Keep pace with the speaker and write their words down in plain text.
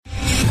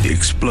The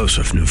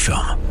explosive new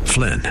film,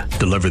 Flynn,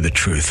 deliver the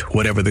truth,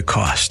 whatever the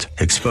cost,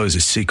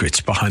 exposes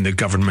secrets behind the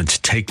government's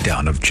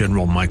takedown of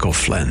General Michael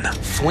Flynn.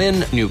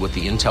 Flynn knew what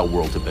the intel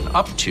world had been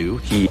up to.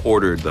 He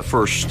ordered the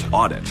first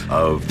audit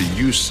of the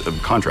use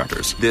of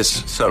contractors.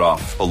 This set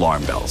off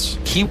alarm bells.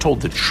 He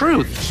told the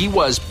truth. He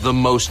was the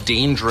most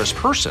dangerous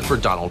person for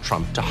Donald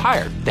Trump to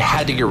hire. They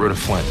had to get rid of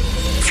Flynn.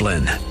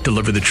 Flynn,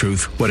 deliver the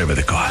truth, whatever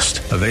the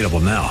cost. Available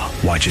now.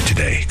 Watch it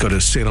today. Go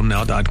to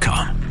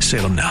salemnow.com.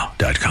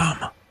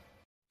 salemnow.com.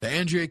 The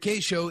Andrea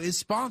Kaye Show is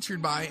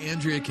sponsored by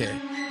Andrea Kaye.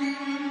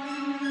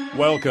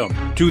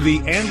 Welcome to the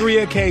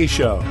Andrea Kaye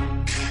Show.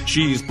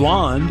 She's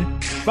blonde,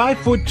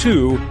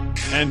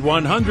 5'2", and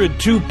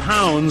 102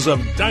 pounds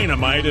of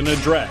dynamite in a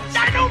dress.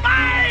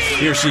 Dynamite!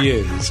 Here she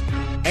is,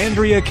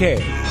 Andrea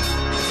Kaye.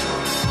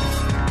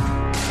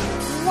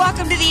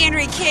 Welcome to the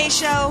Andrea Kaye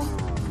Show.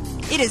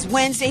 It is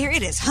Wednesday here.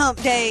 It is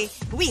hump day.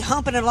 We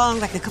humping along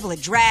like a couple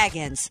of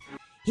dragons.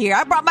 Here,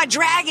 I brought my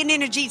dragon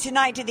energy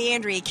tonight to the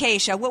Andrea Kaye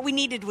Show. What we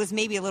needed was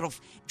maybe a little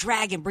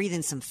dragon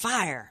breathing some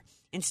fire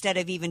instead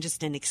of even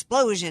just an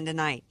explosion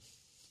tonight.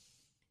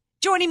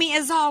 Joining me,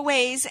 as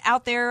always,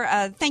 out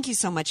there, thank you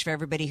so much for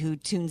everybody who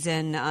tunes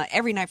in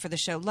every night for the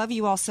show. Love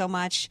you all so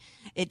much.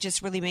 It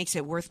just really makes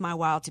it worth my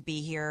while to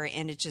be here,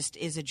 and it just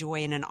is a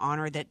joy and an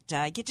honor that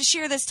I get to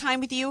share this time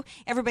with you.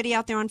 Everybody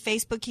out there on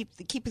Facebook,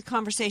 keep the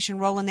conversation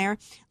rolling there.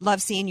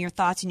 Love seeing your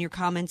thoughts and your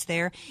comments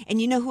there. And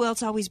you know who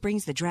else always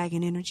brings the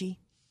dragon energy?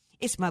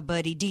 It's my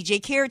buddy, DJ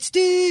Carrot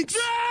Sticks.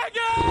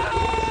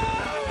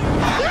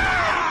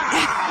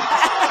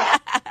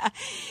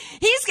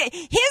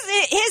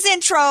 His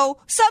intro,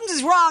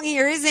 something's wrong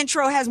here. His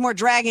intro has more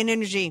dragon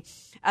energy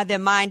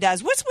than mine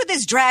does. What's with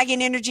this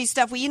dragon energy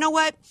stuff? Well, you know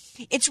what?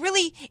 It's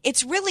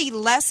really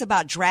less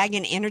about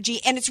dragon energy,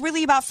 and it's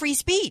really about free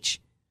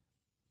speech.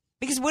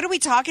 Because what are we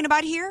talking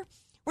about here?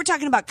 We're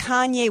talking about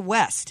Kanye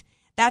West.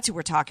 That's who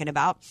we're talking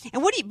about.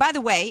 And by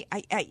the way,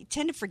 I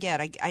tend to forget.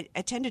 I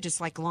tend to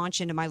just like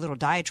launch into my little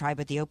diatribe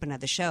at the open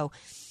of the show,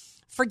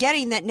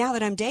 forgetting that now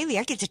that I'm daily,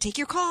 I get to take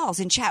your calls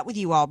and chat with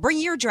you all. Bring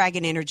your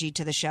dragon energy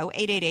to the show,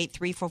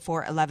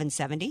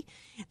 888-344-1170.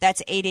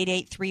 That's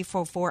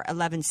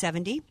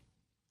 888-344-1170.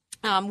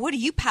 What are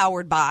you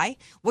powered by?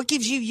 What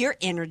gives you your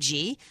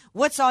energy?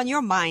 What's on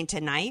your mind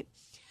tonight?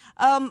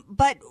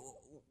 But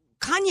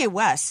Kanye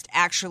West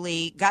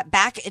actually got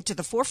back into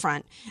the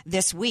forefront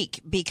this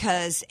week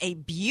because a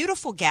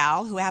beautiful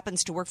gal who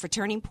happens to work for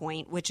Turning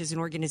Point, which is an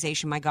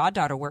organization my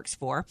goddaughter works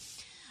for,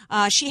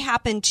 she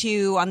happened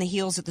to, on the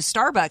heels of the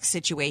Starbucks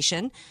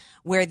situation,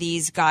 where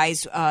these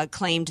guys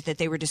claimed that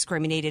they were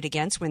discriminated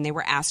against when they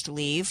were asked to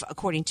leave,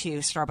 according to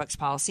Starbucks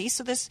policy.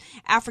 So this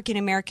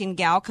African-American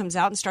gal comes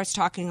out and starts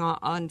talking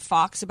on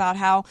Fox about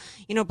how,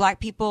 black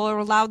people are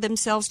allowed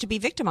themselves to be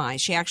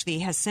victimized. She actually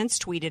has since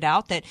tweeted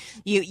out that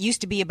it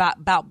used to be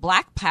about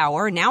black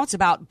power. Now it's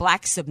about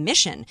black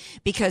submission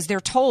because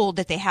they're told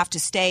that they have to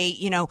stay,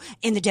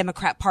 in the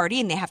Democrat Party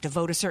and they have to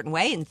vote a certain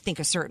way and think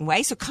a certain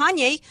way. So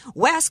Kanye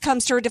West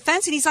comes to her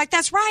defense and he's like,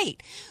 that's right.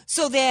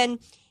 So then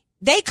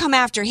they come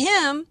after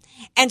him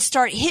and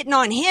start hitting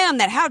on him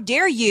that how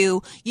dare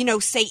you,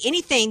 say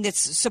anything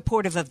that's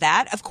supportive of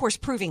that. Of course,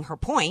 proving her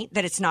point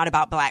that it's not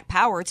about black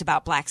power. It's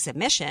about black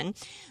submission.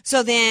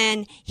 So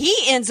then he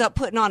ends up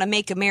putting on a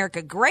Make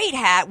America Great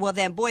hat. Well,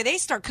 then, boy, they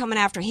start coming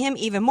after him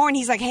even more. And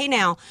he's like, hey,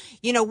 now,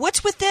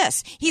 what's with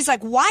this? He's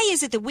like, why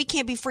is it that we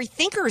can't be free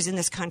thinkers in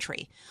this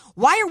country?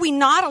 Why are we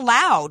not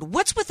allowed?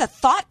 What's with the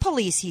thought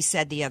police, he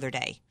said the other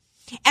day.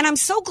 And I'm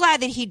so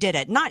glad that he did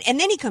it. And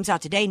then he comes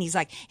out today and he's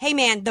like, hey,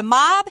 man, the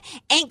mob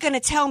ain't going to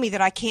tell me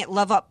that I can't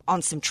love up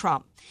on some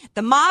Trump.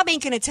 The mob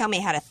ain't going to tell me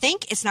how to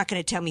think. It's not going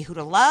to tell me who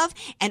to love.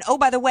 And, oh,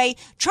 by the way,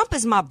 Trump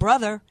is my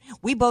brother.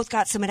 We both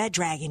got some of that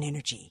dragon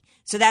energy.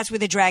 So that's where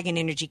the dragon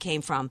energy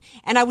came from.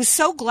 And I was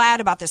so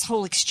glad about this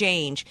whole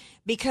exchange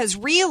because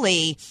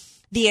really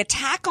the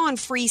attack on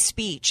free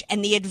speech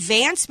and the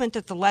advancement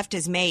that the left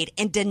has made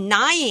in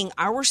denying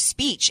our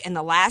speech in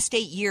the last 8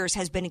 years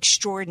has been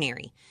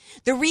extraordinary.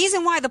 The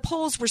reason why the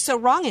polls were so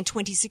wrong in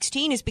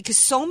 2016 is because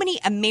so many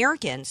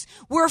Americans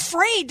were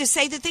afraid to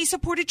say that they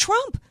supported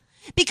Trump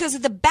because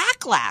of the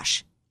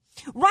backlash.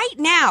 Right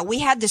now, we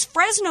had this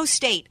Fresno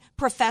State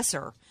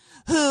professor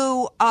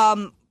who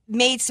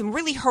made some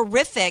really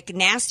horrific,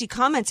 nasty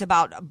comments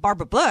about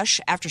Barbara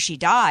Bush after she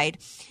died.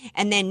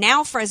 And then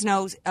now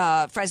Fresno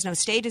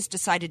State has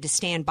decided to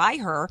stand by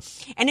her.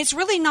 And it's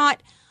really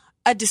not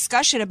a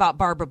discussion about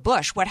Barbara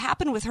Bush. What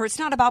happened with her, it's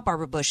not about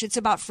Barbara Bush. It's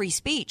about free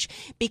speech.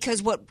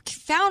 Because what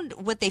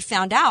they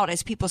found out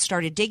as people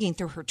started digging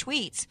through her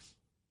tweets,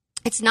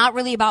 it's not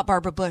really about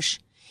Barbara Bush.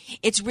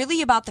 It's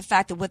really about the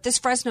fact that what this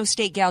Fresno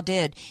State gal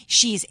did,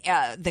 she's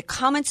the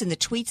comments and the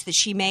tweets that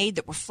she made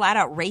that were flat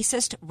out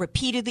racist,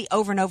 repeatedly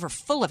over and over,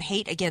 full of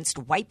hate against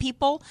white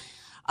people.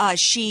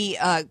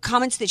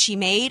 Comments that she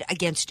made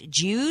against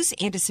Jews,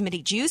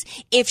 anti-Semitic Jews.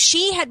 If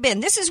she had been,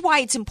 this is why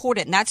it's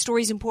important, and that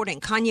story is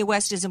important, Kanye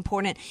West is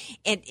important,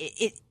 and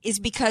it is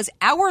because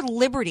our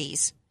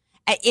liberties,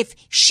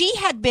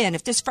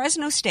 if this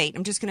Fresno State,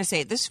 I'm just going to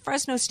say it, this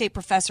Fresno State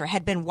professor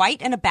had been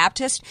white and a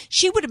Baptist,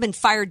 she would have been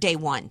fired day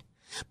one.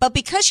 But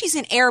because she's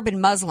an Arab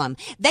and Muslim,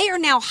 they are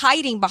now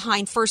hiding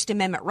behind First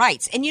Amendment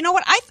rights. And you know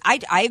what?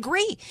 I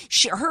agree.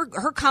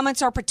 Her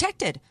comments are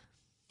protected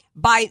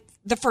by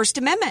the First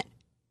Amendment.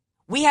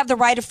 We have the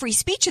right of free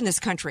speech in this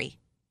country.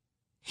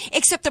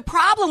 Except the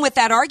problem with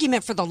that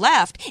argument for the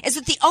left is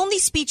that the only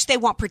speech they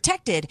want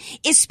protected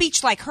is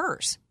speech like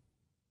hers.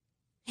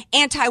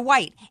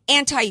 Anti-white,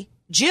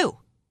 anti-Jew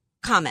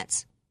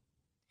comments.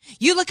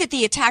 You look at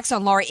the attacks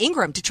on Laura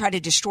Ingraham to try to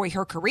destroy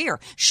her career,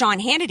 Sean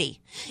Hannity.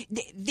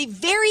 The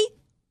very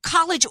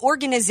college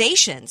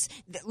organizations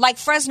like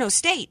Fresno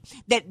State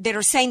that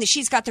are saying that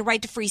she's got the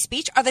right to free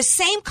speech are the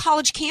same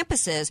college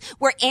campuses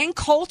where Ann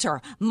Coulter,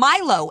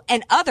 Milo,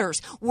 and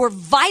others were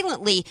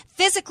violently,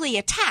 physically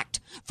attacked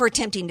for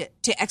attempting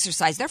to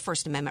exercise their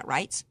First Amendment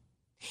rights.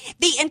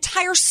 The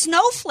entire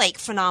snowflake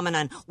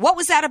phenomenon, what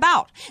was that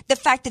about? The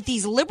fact that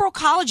these liberal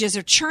colleges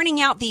are churning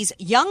out these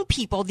young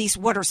people, these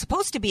what are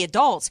supposed to be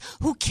adults,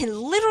 who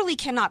literally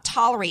cannot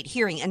tolerate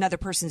hearing another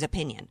person's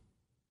opinion.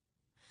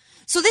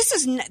 So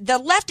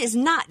the left is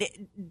not,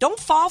 don't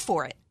fall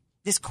for it,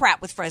 this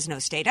crap with Fresno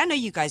State. I know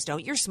you guys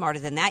don't. You're smarter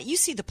than that. You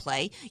see the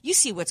play. You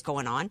see what's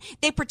going on.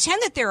 They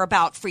pretend that they're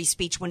about free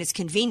speech when it's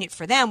convenient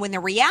for them, when the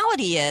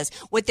reality is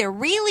what they're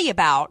really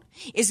about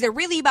is they're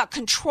really about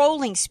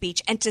controlling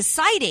speech and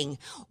deciding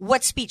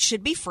what speech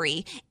should be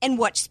free and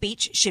what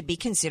speech should be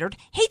considered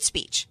hate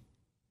speech.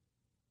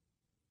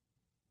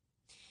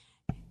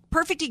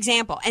 Perfect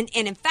example. And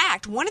in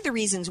fact, one of the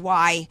reasons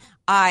why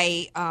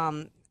I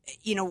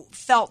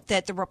felt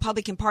that the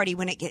Republican Party,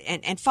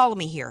 and follow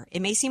me here,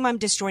 it may seem I'm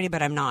distorted,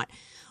 but I'm not.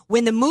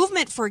 When the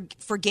movement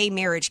for gay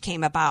marriage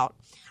came about,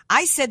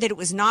 I said that it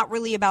was not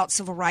really about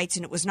civil rights,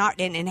 and it was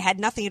not, and had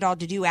nothing at all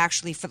to do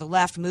actually for the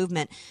left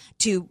movement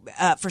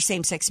for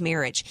same-sex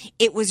marriage.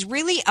 It was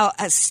really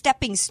a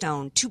stepping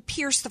stone to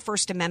pierce the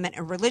First Amendment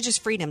and religious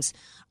freedoms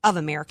of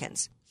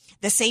Americans.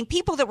 The same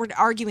people that were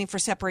arguing for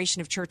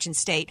separation of church and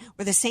state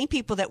were the same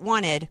people that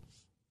wanted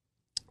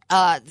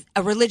a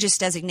religious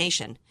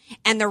designation.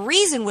 And the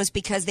reason was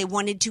because they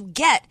wanted to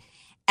get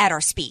at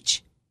our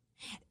speech.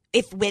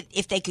 If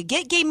they could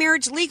get gay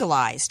marriage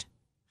legalized,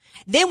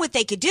 then what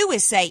they could do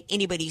is say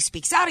anybody who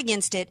speaks out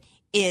against it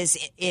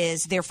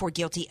is therefore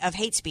guilty of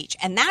hate speech.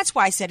 And that's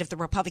why I said if the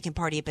Republican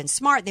Party had been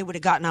smart, they would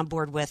have gotten on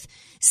board with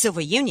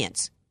civil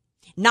unions,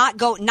 not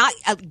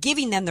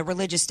giving them the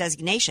religious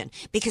designation.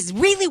 Because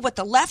really what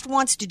the left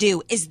wants to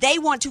do is they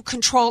want to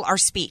control our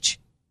speech.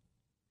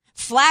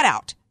 Flat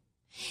out.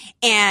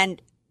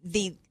 And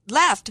the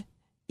left,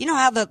 you know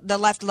how the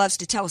left loves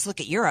to tell us,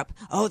 look at Europe.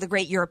 Oh, the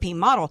great European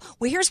model.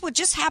 Well, here's what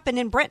just happened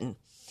in Britain.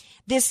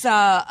 This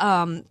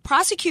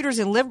prosecutors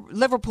in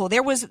Liverpool,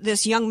 there was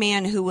this young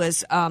man who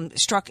was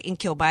struck and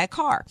killed by a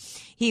car.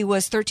 He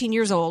was 13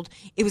 years old.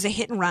 It was a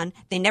hit and run.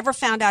 They never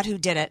found out who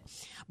did it.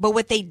 But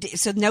what they did,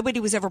 so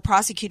nobody was ever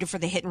prosecuted for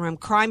the hit and run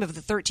crime of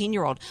the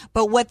 13-year-old.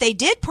 But what they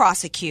did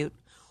prosecute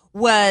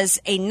was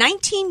a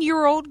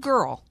 19-year-old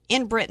girl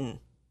in Britain.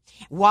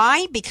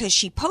 Why? Because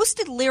she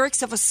posted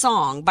lyrics of a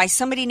song by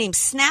somebody named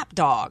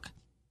Snapdog.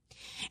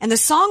 And the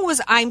song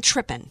was I'm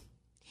Trippin'.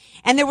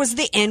 And there was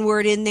the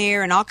N-word in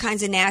there and all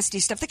kinds of nasty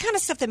stuff. The kind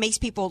of stuff that makes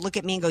people look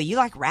at me and go, you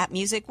like rap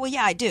music? Well,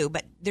 yeah, I do.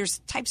 But there's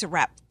types of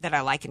rap that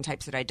I like and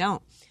types that I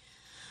don't.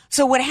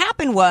 So what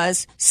happened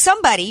was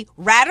somebody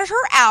ratted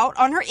her out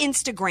on her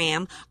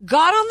Instagram,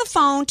 got on the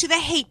phone to the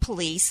hate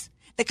police,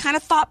 the kind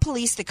of thought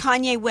police that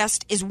Kanye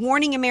West is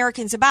warning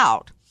Americans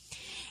about.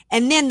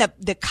 And then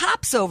the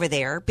cops over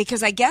there,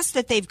 because I guess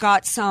that they've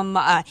got some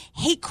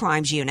hate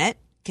crimes unit,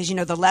 because,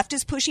 the left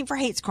is pushing for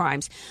hate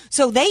crimes.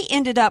 So they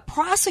ended up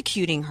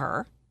prosecuting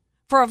her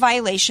for a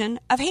violation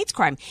of hate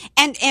crime.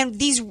 And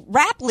these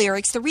rap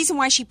lyrics, the reason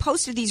why she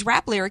posted these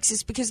rap lyrics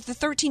is because the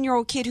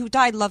 13-year-old kid who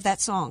died loved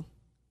that song.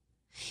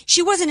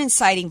 She wasn't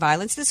inciting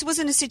violence. This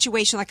wasn't a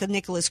situation like a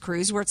Nicholas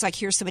Cruz where it's like,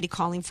 here's somebody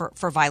calling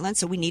for violence,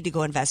 so we need to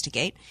go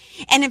investigate.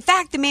 And in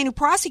fact, the man who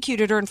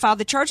prosecuted her and filed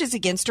the charges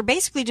against her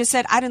basically just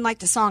said, I didn't like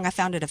the song. I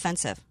found it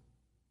offensive.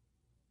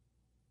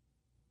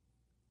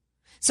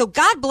 So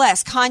God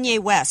bless Kanye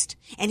West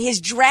and his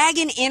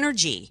dragon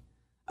energy,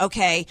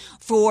 okay,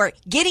 for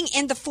getting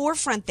in the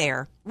forefront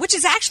there, which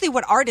is actually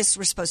what artists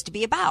were supposed to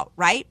be about,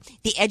 right?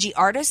 The edgy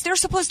artists, they're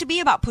supposed to be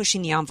about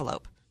pushing the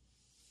envelope.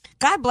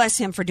 God bless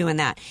him for doing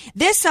that.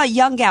 This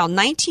young gal,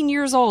 19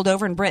 years old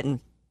over in Britain,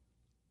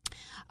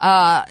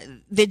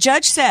 the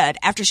judge said,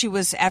 after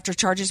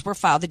charges were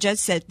filed, the judge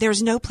said,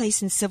 there's no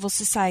place in civil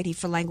society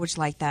for language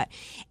like that.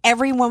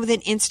 Everyone with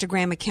an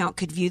Instagram account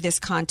could view this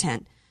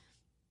content.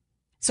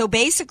 So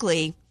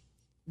basically,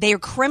 they are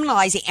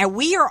criminalizing, and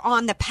we are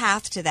on the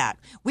path to that.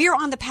 We are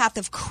on the path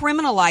of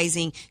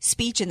criminalizing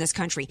speech in this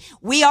country.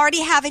 We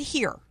already have it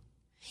here.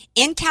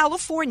 In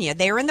California,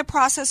 they are in the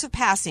process of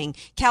passing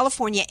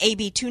California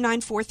AB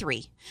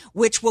 2943,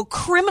 which will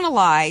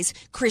criminalize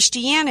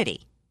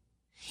Christianity.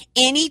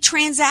 Any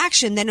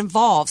transaction that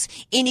involves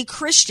any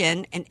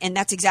Christian, and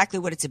that's exactly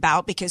what it's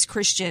about, because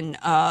Christian,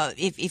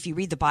 if you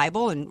read the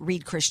Bible and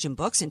read Christian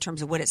books in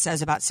terms of what it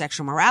says about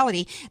sexual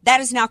morality,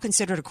 that is now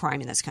considered a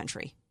crime in this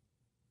country.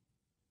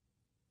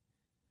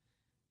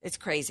 It's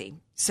crazy.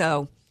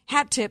 So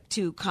Hat tip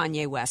to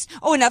Kanye West.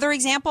 Oh, another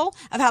example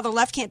of how the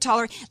left can't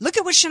tolerate. Look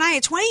at what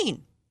Shania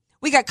Twain.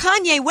 We got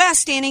Kanye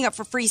West standing up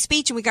for free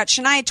speech, and we got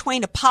Shania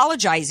Twain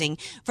apologizing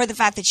for the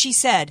fact that she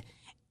said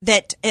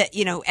that,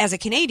 as a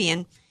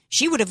Canadian,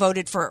 she would have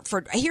voted for,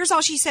 here's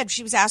all she said.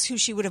 She was asked who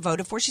she would have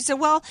voted for. She said,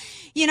 well,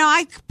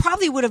 I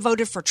probably would have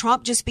voted for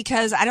Trump just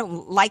because I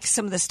don't like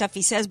some of the stuff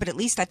he says, but at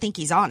least I think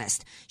he's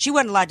honest. She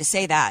wasn't allowed to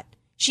say that.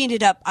 She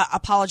ended up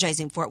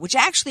apologizing for it, which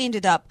actually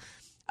ended up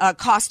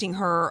costing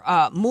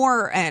her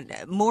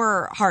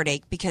more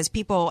heartache, because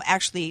people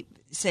actually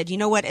said, you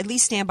know what, at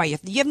least stand by you.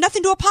 You have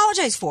nothing to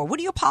apologize for. What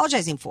are you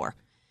apologizing for?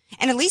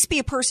 And at least be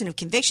a person of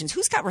convictions.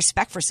 Who's got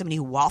respect for somebody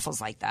who waffles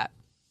like that?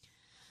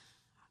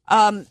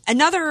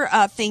 Another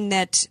thing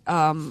that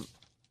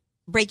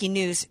breaking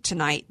news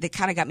tonight that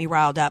kind of got me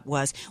riled up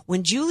was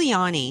when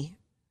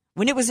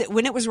it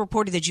was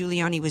reported that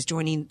Giuliani was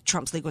joining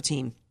Trump's legal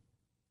team.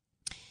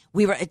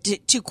 We were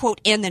to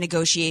quote, end the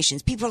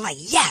negotiations. People were like,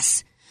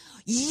 yes,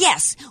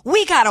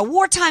 we got a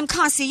wartime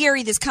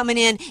concierge that's coming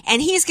in,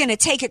 and he's going to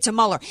take it to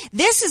Mueller.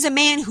 This is a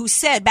man who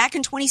said back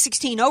in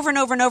 2016 over and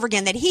over and over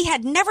again that he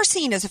had never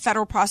seen as a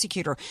federal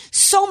prosecutor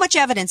so much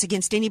evidence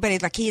against anybody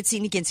like he had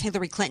seen against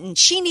Hillary Clinton.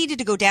 She needed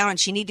to go down and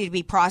she needed to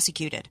be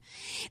prosecuted.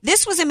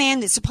 This was a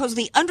man that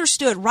supposedly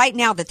understood right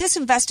now that this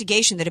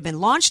investigation that had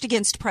been launched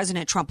against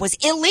President Trump was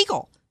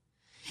illegal,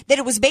 that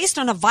it was based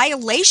on a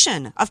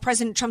violation of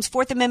President Trump's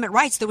Fourth Amendment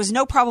rights. There was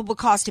no probable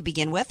cause to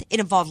begin with. It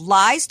involved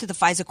lies to the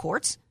FISA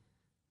courts.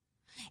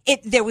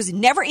 There was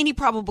never any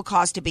probable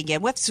cause to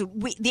begin with. So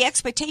the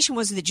expectation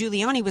was that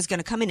Giuliani was going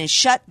to come in and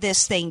shut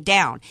this thing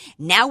down.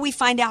 Now we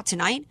find out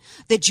tonight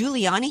that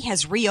Giuliani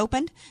has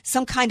reopened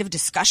some kind of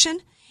discussion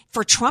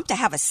for Trump to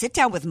have a sit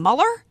down with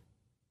Mueller.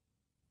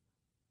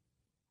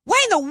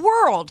 Why in the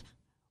world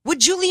would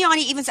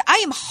Giuliani even say?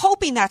 I am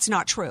hoping that's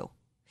not true.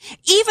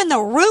 Even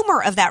the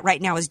rumor of that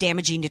right now is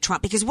damaging to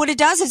Trump, because what it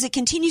does is it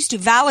continues to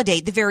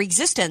validate the very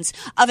existence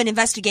of an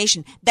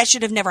investigation that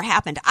should have never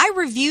happened. I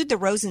reviewed the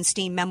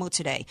Rosenstein memo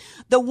today,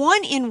 the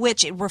one in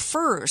which it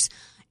refers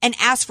and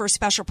asks for a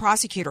special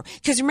prosecutor.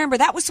 Because remember,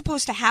 that was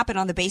supposed to happen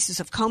on the basis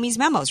of Comey's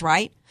memos,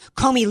 right?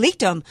 Comey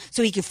leaked them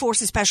so he could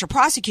force a special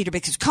prosecutor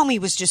because Comey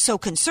was just so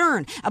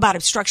concerned about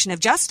obstruction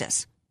of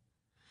justice.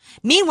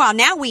 Meanwhile,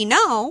 now we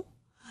know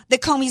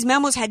that Comey's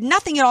memos had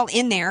nothing at all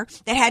in there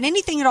that had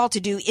anything at all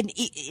to do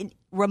in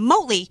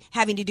remotely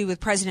having to do with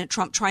President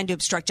Trump trying to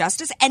obstruct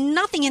justice, and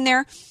nothing in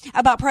there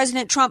about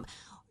President Trump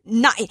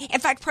in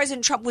fact,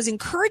 President Trump was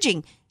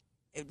encouraging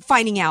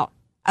finding out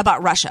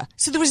about Russia.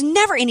 So there was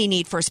never any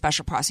need for a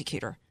special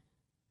prosecutor.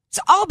 It's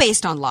all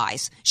based on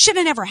lies. Should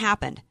have never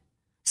happened.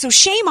 So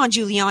shame on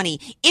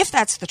Giuliani if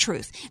that's the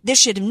truth. This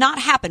should have not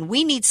happened.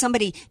 We need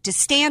somebody to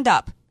stand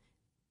up.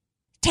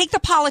 Take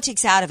the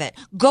politics out of it.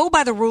 Go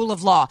by the rule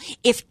of law.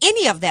 If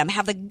any of them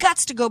have the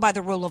guts to go by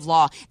the rule of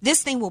law,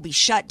 this thing will be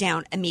shut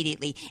down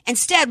immediately.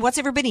 Instead, what's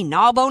everybody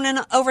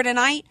gnawboning over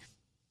tonight?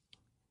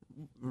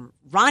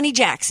 Ronnie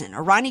Jackson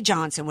or Ronnie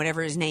Johnson,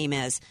 whatever his name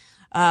is.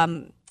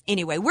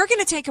 Anyway, we're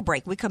going to take a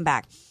break. We come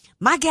back.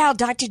 My gal,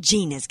 Dr.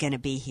 Jean, is going to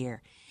be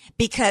here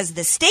because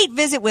the state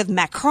visit with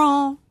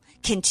Macron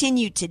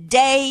continued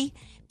today.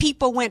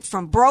 People went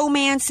from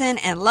bromancing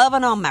and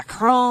loving on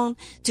Macron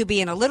to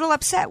being a little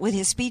upset with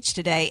his speech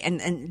today. And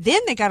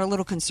then they got a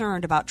little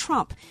concerned about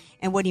Trump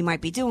and what he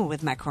might be doing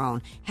with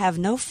Macron. Have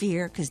no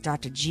fear, because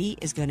Dr. G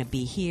is going to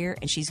be here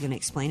and she's going to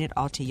explain it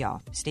all to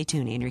y'all. Stay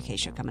tuned. Andrea Kaye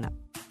Show coming up.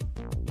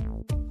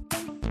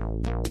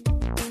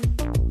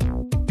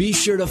 Be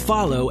sure to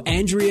follow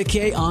Andrea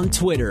Kaye on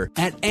Twitter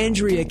at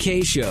Andrea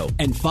Kaye Show,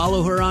 and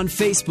follow her on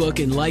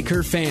Facebook and like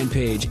her fan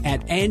page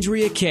at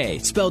Andrea Kaye,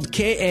 spelled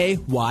Kaye.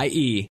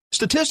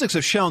 Statistics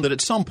have shown that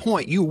at some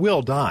point you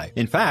will die.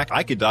 In fact,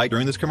 I could die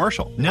during this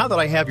commercial. Now that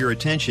I have your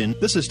attention,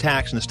 this is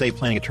tax and estate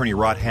planning attorney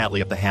Rod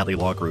Hadley of the Hadley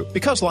Law Group.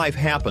 Because life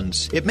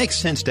happens, it makes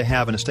sense to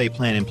have an estate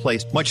plan in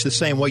place, much the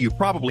same way you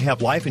probably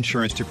have life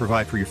insurance to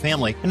provide for your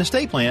family. An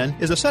estate plan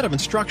is a set of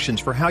instructions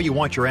for how you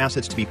want your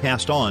assets to be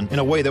passed on in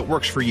a way that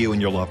works for you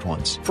and your loved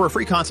ones. For a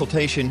free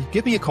consultation,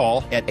 give me a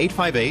call at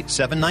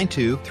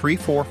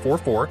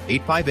 858-792-3444,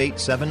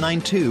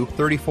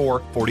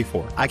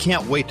 858-792-3444. I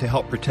can't wait to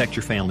help protect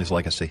your family's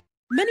legacy.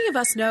 Many of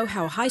us know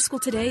how high school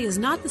today is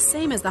not the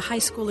same as the high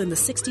school in the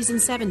 60s and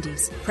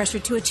 70s. Pressure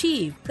to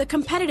achieve, the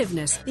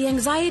competitiveness, the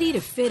anxiety to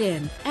fit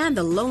in, and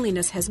the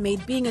loneliness has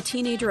made being a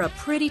teenager a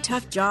pretty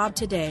tough job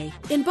today.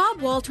 In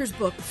Bob Walter's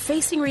book,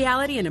 Facing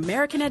Reality in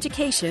American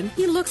Education,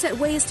 he looks at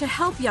ways to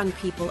help young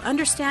people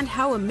understand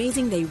how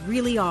amazing they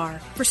really are,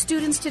 for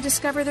students to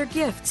discover their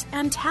gifts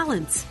and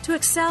talents, to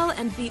excel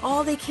and be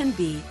all they can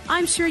be.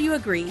 I'm sure you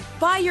agree.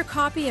 Buy your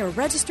copy or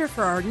register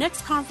for our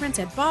next conference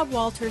at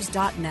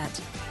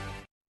bobwalters.net.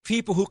 If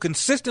people who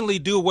consistently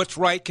do what's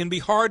right can be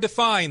hard to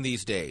find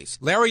these days.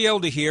 Larry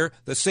Elder here,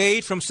 the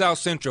sage from South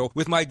Central,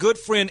 with my good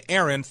friend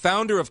Aaron,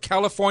 founder of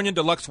California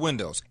Deluxe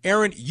Windows.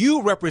 Aaron,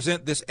 you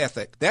represent this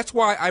ethic. That's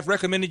why I've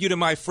recommended you to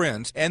my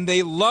friends, and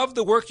they love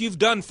the work you've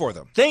done for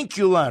them. Thank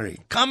you, Larry.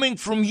 Coming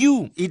from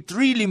you, it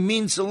really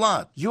means a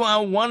lot. You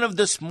are one of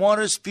the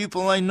smartest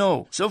people I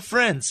know. So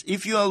friends,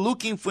 if you are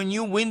looking for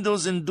new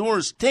windows and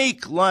doors,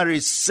 take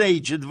Larry's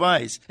sage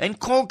advice and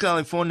call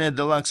California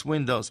Deluxe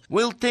Windows.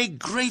 We'll take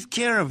great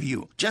care of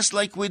you, just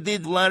like we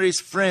did Larry's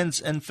friends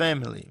and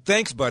family.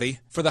 Thanks, buddy.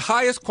 For the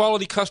highest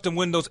quality custom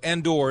windows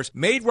and doors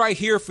made right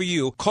here for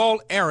you, call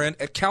Aaron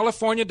at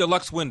California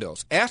Deluxe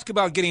Windows. Ask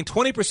about getting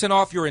 20%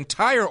 off your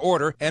entire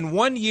order and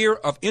 1 year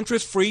of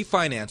interest-free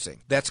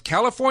financing. That's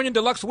California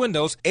Deluxe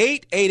Windows,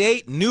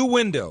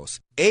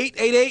 888-NEW-WINDOWS.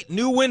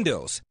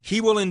 888-NEW-WINDOWS. He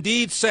will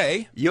indeed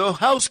say, your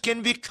house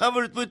can be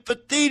covered with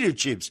potato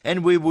chips,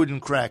 and we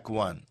wouldn't crack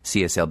one.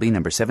 CSLB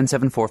number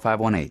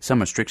 774518. Some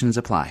restrictions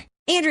apply.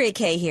 Andrea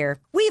Kaye here.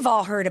 We've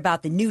all heard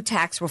about the new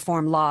tax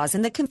reform laws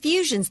and the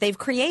confusions they've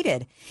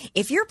created.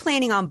 If you're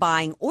planning on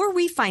buying or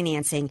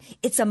refinancing,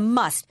 it's a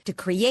must to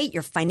create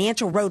your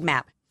financial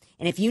roadmap.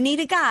 And if you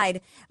need a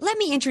guide, let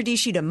me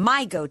introduce you to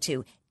my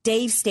go-to,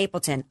 Dave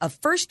Stapleton of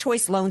First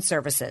Choice Loan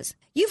Services.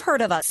 You've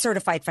heard of a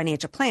certified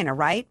financial planner,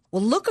 right?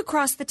 Well, look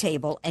across the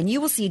table and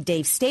you will see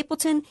Dave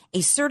Stapleton,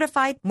 a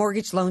certified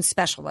mortgage loan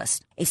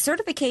specialist, a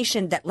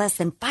certification that less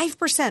than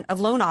 5%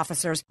 of loan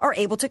officers are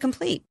able to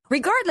complete.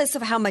 Regardless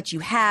of how much you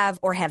have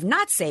or have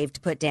not saved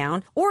to put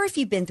down, or if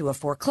you've been through a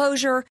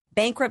foreclosure,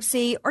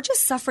 bankruptcy, or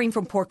just suffering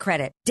from poor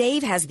credit,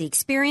 Dave has the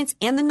experience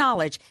and the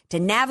knowledge to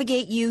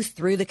navigate you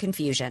through the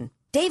confusion.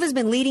 Dave has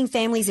been leading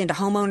families into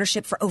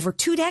homeownership for over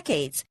 2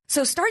 decades.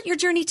 So start your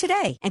journey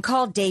today and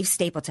call Dave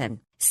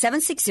Stapleton,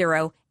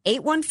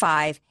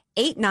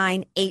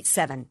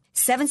 760-815-8987,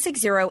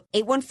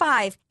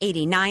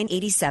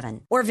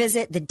 760-815-8987, or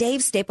visit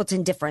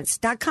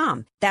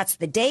thedavestapletondifference.com. That's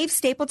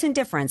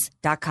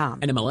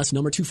thedavestapletondifference.com. NMLS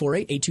number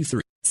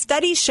 248823.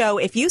 Studies show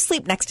if you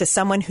sleep next to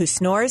someone who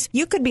snores,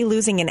 you could be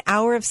losing an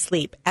hour of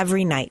sleep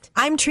every night.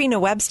 I'm Trina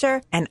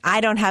Webster, and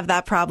I don't have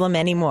that problem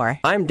anymore.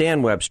 I'm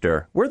Dan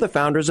Webster. We're the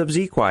founders of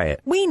Z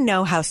Quiet. We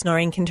know how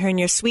snoring can turn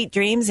your sweet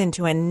dreams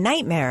into a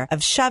nightmare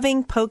of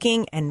shoving,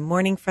 poking, and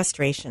morning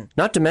frustration.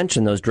 Not to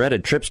mention those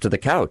dreaded trips to the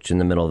couch in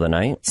the middle of the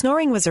night.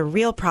 Snoring was a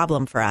real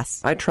problem for us.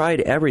 I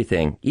tried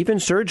everything, even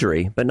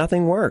surgery, but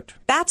nothing worked.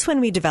 That's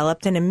when we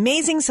developed an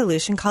amazing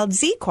solution called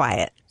Z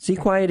Quiet. Z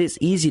Quiet is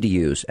easy to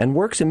use and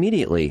works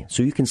immediately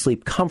so you can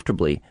sleep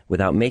comfortably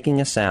without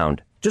making a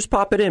sound. Just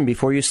pop it in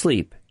before you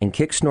sleep and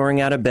kick snoring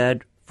out of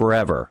bed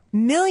forever.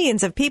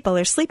 Millions of people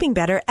are sleeping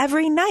better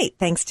every night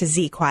thanks to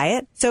Z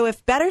Quiet. So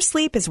if better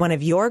sleep is one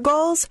of your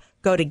goals,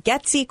 go to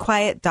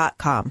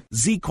GetZQuiet.com.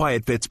 Z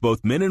Quiet fits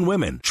both men and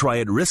women. Try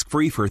it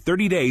risk-free for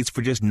 30 days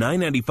for just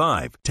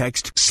 $9.95.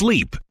 Text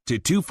SLEEP to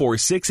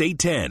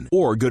 246810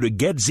 or go to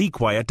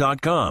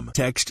GetZQuiet.com.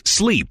 Text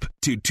SLEEP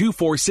to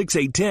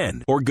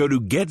 246810 or go to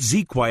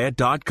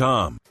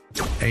GetZQuiet.com.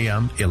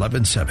 AM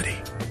 1170.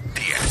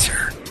 The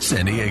Answer.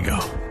 San Diego.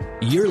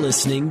 You're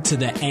listening to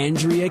The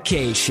Andrea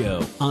Kaye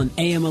Show on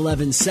AM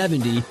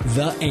 1170,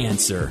 The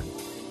Answer.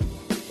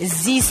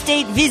 The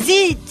state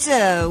visit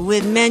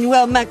with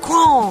Emmanuel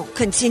Macron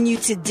continue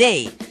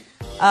today.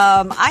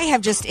 I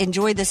have just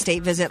enjoyed the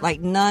state visit like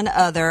none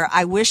other.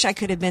 I wish I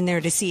could have been there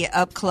to see it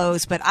up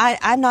close, but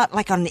I'm not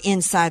like on the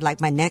inside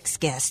like my next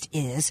guest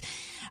is.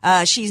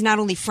 She's not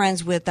only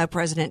friends with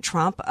President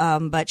Trump,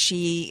 but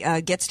she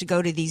gets to go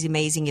to these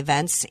amazing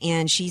events,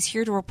 and she's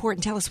here to report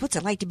and tell us what's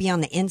it like to be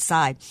on the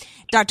inside.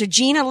 Dr.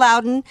 Gina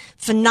Loudon,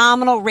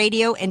 phenomenal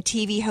radio and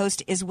TV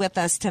host, is with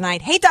us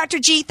tonight. Hey, Dr.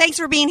 G, thanks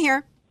for being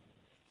here.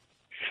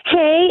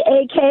 Hey,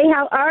 AK,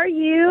 how are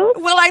you?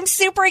 Well, I'm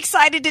super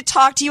excited to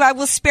talk to you. I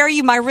will spare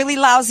you my really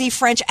lousy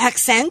French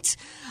accent.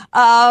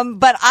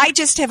 But I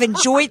just have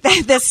enjoyed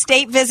the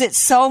state visit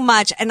so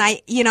much. And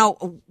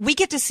we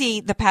get to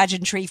see the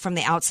pageantry from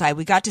the outside.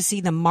 We got to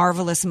see the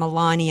marvelous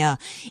Melania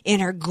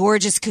in her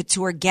gorgeous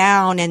couture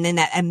gown and then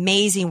that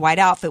amazing white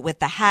outfit with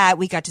the hat.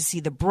 We got to see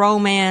the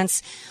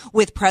bromance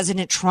with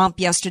President Trump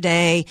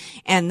yesterday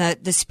and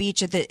the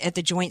speech at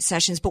the joint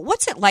sessions. But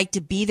what's it like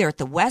to be there at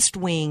the West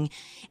Wing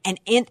and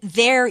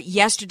there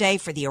yesterday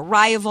for the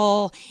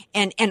arrival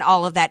and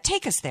all of that?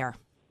 Take us there.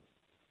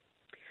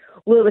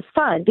 Well, it was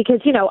fun because,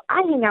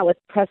 I hang out with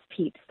press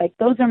peeps. Like,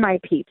 those are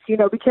my peeps,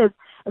 because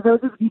those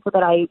are the people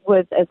that I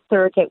was a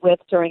surrogate with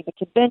during the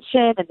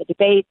convention and the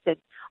debates and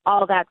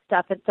all that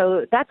stuff. And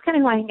so that's kind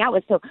of who I hang out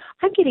with. So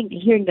I'm getting to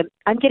hear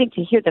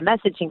the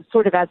messaging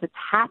sort of as it's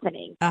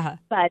happening,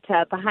 but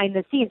behind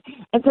the scenes.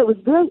 And so it was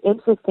very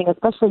interesting,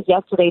 especially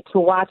yesterday, to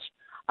watch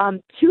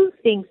two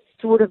things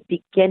sort of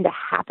begin to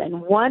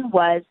happen. One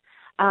was,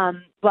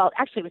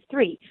 actually it was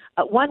three.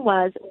 One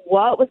was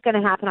what was going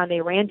to happen on the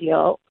Iran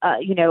deal,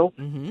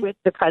 with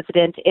the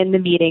president in the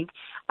meeting.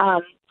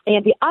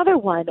 And the other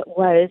one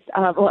was,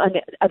 and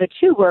the other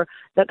two were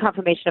the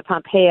confirmation of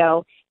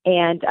Pompeo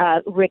and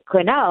Rick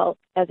Grinnell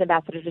as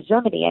ambassador to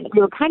Germany. And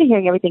we were kind of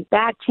hearing everything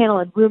back channel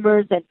and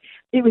rumors, and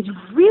it was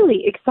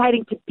really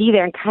exciting to be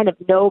there and kind of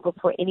know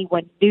before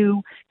anyone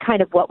knew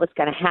kind of what was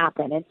going to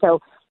happen. And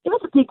so it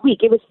was a big week.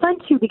 It was fun,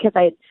 too, because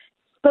I had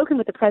spoken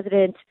with the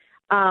president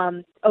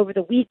over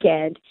the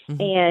weekend,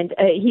 and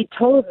he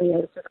told me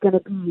this was going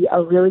to be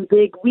a really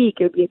big week.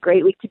 It would be a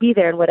great week to be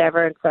there and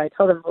whatever. And so I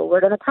told him, well,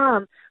 word on the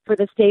tom for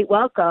the state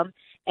welcome.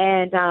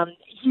 And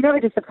he never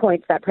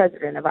disappoints, that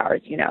president of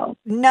ours, you know.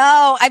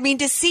 No, I mean,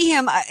 to see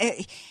him,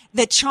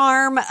 the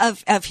charm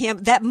of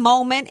him, that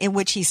moment in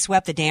which he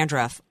swept the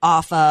dandruff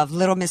off of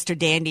little Mr.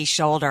 Dandy's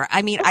shoulder.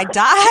 I mean, I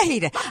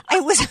died.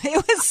 It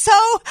was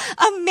so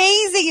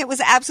amazing. It was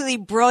absolutely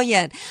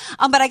brilliant.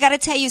 But I got to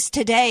tell you,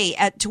 today,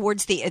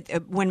 towards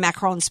when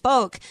Macron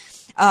spoke,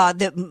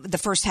 the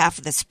first half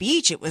of the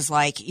speech, it was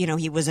like, you know,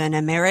 he was an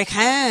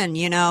American,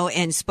 you know,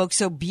 and spoke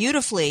so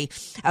beautifully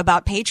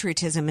about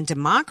patriotism and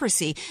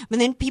democracy. But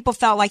then people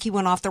felt like he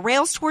went off the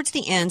rails towards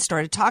the end,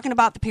 started talking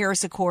about the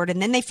Paris Accord,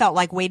 and then they felt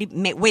like, wait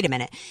a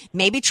minute,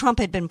 maybe Trump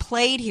had been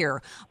played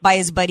here by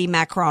his buddy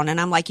Macron. And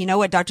I'm like, you know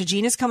what, Dr.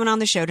 Gina's coming on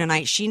the show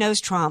tonight. She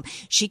knows Trump.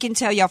 She can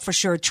tell y'all for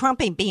sure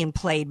Trump ain't being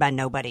played by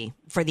nobody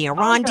for the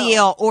Iran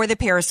deal or the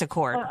Paris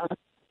Accord.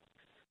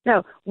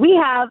 No, we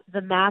have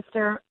the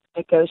master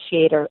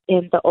negotiator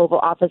in the Oval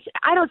Office.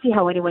 I don't see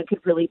how anyone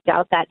could really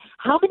doubt that.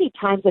 How many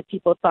times have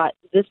people thought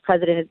this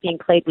president is being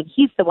played when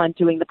he's the one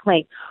doing the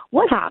playing?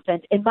 What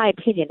happened, in my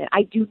opinion, and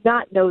I do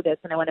not know this,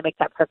 and I want to make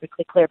that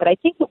perfectly clear, but I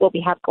think that what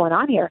we have going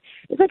on here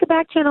is like a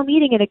back channel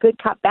meeting and a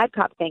good cop, bad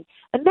cop thing.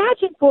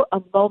 Imagine for a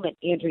moment,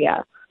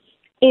 Andrea,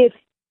 if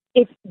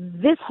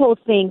this whole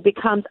thing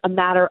becomes a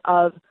matter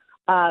of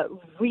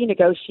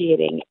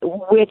renegotiating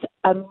with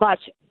a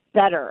much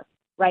better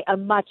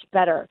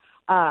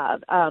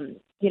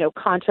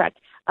contract,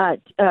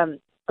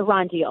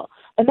 Iran deal.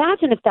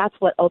 Imagine if that's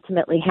what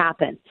ultimately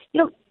happens.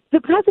 You know,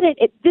 the president,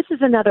 this is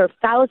another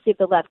fallacy of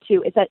the left,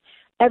 too, is that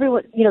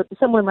everyone, you know,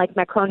 someone like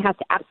Macron has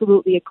to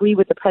absolutely agree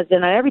with the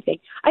president on everything.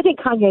 I think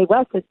Kanye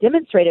West has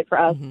demonstrated for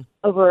us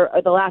over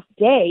the last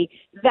day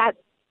that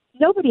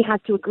nobody has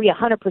to agree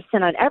 100%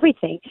 on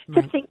everything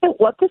to think that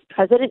what this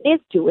president is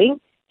doing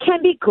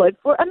can be good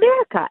for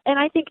America. And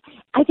I think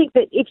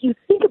that if you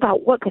think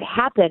about what could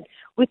happen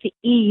with the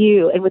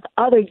EU and with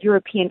other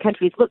European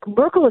countries, look,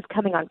 Merkel is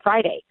coming on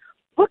Friday.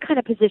 What kind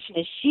of position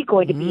is she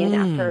going to be in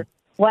after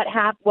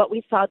what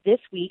we saw this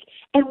week?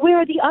 And where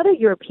are the other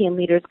European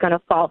leaders going to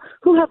fall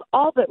who have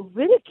all but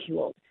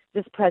ridiculed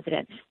this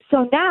president?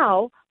 So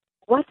now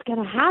what's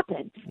going to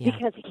happen? Yeah.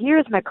 Because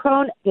here's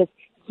Macron, this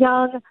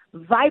young,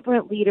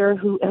 vibrant leader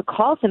who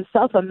calls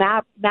himself a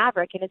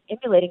maverick and is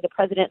emulating the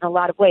president in a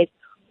lot of ways.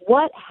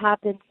 What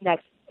happens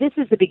next? This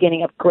is the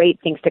beginning of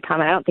great things to come.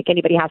 And I don't think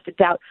anybody has to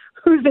doubt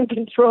who's in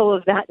control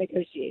of that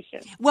negotiation.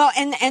 Well,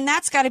 and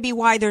that's got to be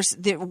why there's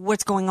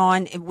what's going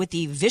on with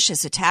the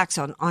vicious attacks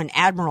on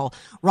Admiral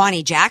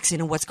Ronnie Jackson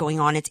and what's going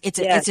on. It's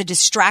a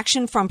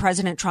distraction from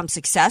President Trump's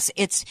success.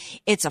 It's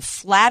a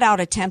flat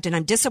out attempt, and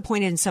I'm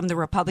disappointed in some of the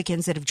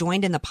Republicans that have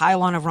joined in the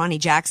pile-on of Ronnie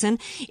Jackson.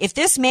 If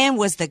this man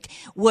was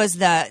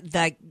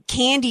the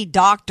candy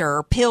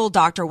doctor, pill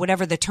doctor,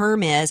 whatever the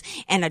term is,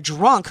 and a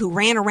drunk who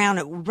ran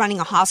around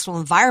running a hostile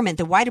environment,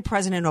 then why did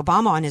President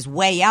Obama on his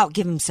way out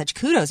give him such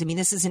kudos? I mean,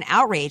 this is an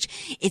outrage.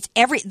 It's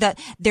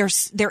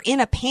they're in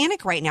a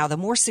panic right now. The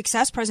more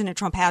success President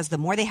Trump has, the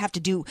more they have to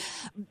do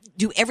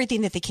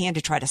everything that they can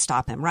to try to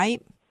stop him,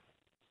 right?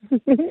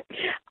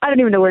 I don't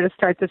even know where to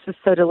start. This is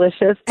so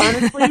delicious,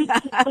 honestly.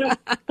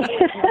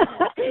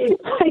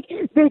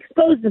 They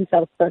exposed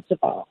themselves, first of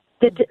all.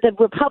 The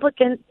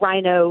Republican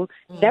rhino,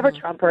 never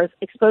Trumpers,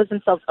 expose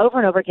themselves over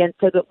and over again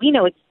so that we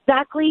know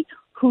exactly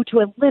who to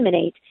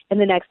eliminate in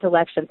the next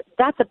elections.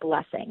 That's a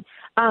blessing.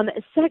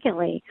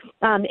 Secondly,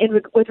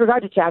 with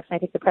regard to Jackson, I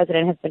think the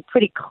president has been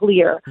pretty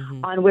clear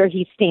on where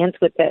he stands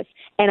with this.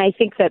 And I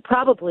think that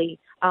probably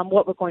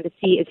what we're going to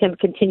see is him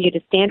continue to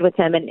stand with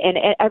him. And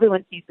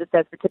everyone sees this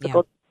as the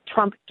typical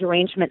Trump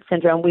derangement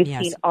syndrome we've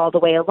seen all the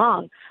way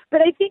along.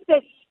 But I think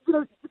that, you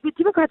know, the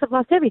Democrats have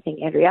lost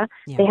everything, Andrea.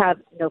 Yeah. They have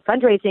no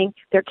fundraising.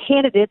 Their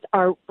candidates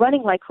are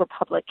running like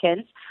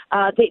Republicans.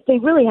 They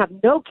really have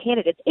no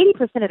candidates.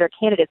 80% of their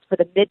candidates for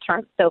the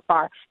midterm so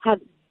far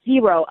have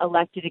zero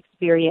elected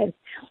experience.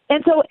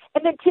 And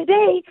then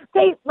today,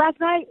 last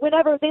night,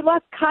 whenever they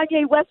lost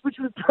Kanye West, which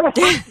was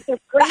perhaps their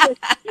greatest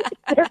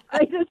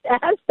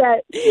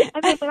asset.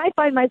 And then when I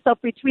find myself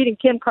retweeting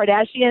Kim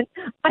Kardashian,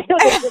 I know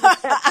the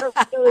Democrats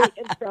are really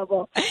in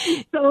trouble.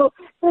 So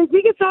I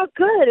think it's all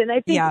good. And I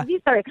think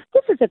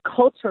this is a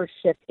culture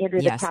shift, Andrew,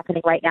 that's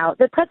happening right now.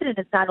 The president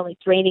is not only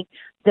draining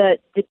the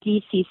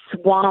D.C.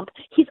 swamp,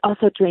 he's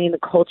also draining the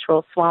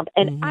cultural swamp.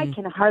 And I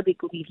can hardly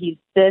believe he's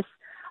this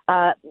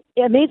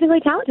amazingly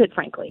talented,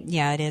 frankly.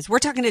 Yeah, it is. We're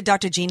talking to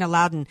Dr. Gina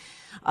Loudon,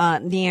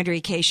 the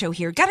Andrea Kaye Show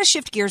here. Got to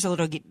shift gears a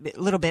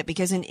little bit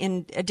because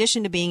in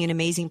addition to being an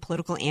amazing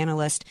political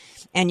analyst,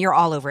 and you're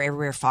all over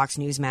everywhere, Fox,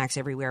 Newsmax,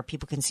 everywhere,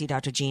 people can see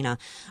Dr. Gina.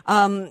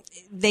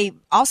 They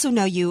also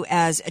know you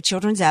as a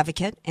children's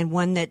advocate and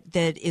one that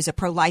is a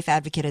pro-life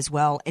advocate as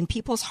well. And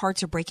people's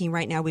hearts are breaking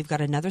right now. We've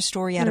got another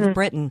story out of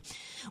Britain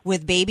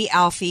with baby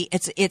Alfie.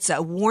 It's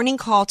a warning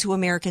call to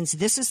Americans.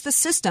 This is the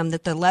system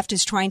that the left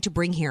is trying to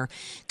bring here.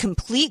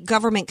 Complete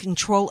government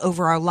control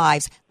over our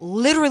lives,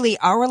 literally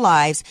our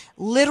lives,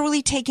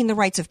 literally taking the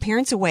rights of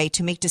parents away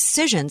to make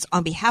decisions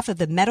on behalf of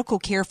the medical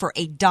care for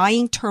a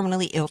dying,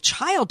 terminally ill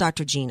child,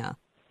 Dr. Gina.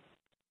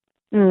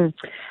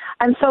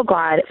 I'm so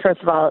glad,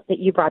 first of all, that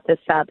you brought this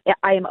up.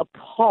 I am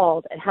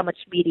appalled at how much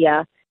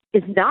media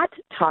is not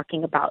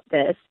talking about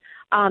this.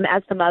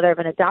 As the mother of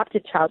an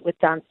adopted child with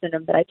Down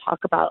syndrome that I talk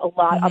about a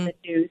lot on the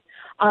news,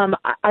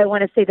 I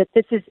want to say that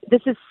this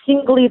is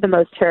singly the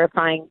most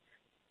terrifying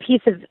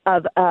piece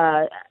of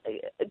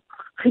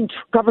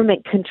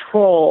government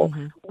control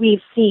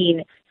we've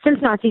seen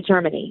since Nazi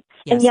Germany.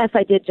 Yes. And yes,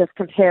 I did just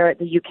compare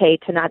the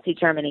UK to Nazi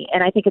Germany,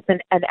 and I think it's an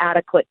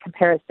adequate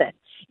comparison.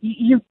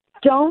 You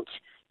don't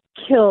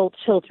kill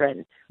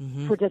children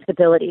for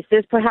disabilities.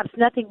 There's perhaps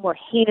nothing more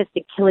heinous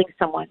than killing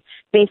someone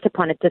based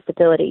upon a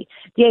disability.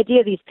 The idea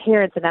of these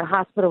parents in that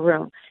hospital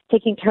room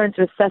taking turns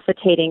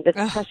resuscitating this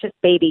precious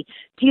baby.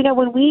 Do you know,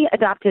 when we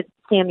adopted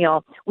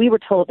Samuel, we were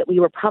told that we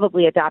were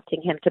probably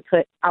adopting him to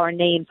put our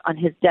names on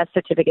his death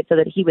certificate so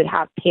that he would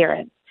have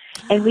parents.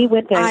 And we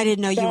went there. I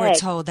didn't know you were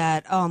told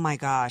that. Oh my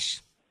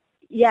gosh.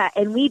 Yeah,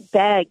 and we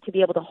begged to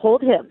be able to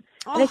hold him.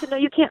 And I said, no,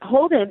 you can't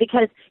hold him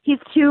because he's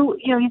too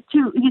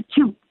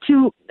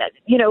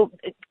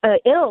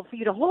ill for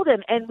you to hold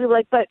him. And we were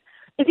like, but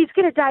if he's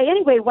going to die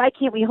anyway, why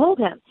can't we hold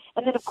him?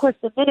 And then, of course,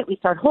 the minute we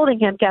start holding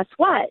him, guess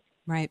what?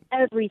 Right.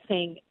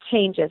 Everything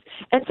changes.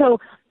 And so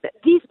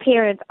these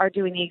parents are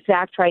doing the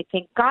exact right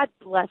thing. God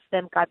bless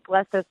them. God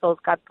bless their souls.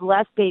 God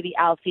bless baby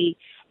Alfie.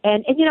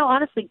 And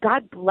honestly,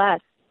 God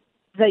bless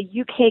the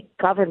UK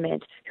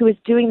government who is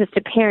doing this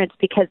to parents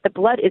because the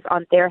blood is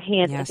on their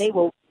hands and they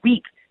will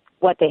reap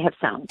what they have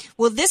sown.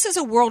 Well, this is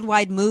a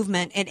worldwide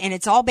movement, and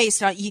it's all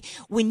based on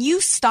when you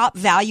stop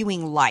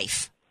valuing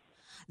life.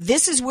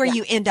 This is where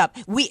you end up.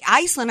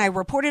 Iceland, I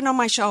reported on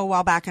my show a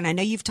while back, and I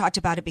know you've talked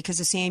about it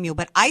because of Samuel,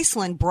 but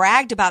Iceland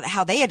bragged about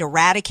how they had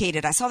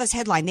eradicated, I saw this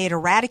headline, they had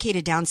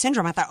eradicated Down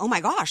syndrome. I thought, oh my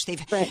gosh,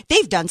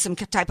 they've done some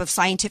type of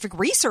scientific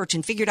research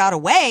and figured out a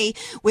way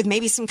with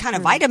maybe some kind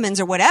of vitamins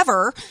or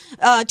whatever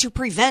to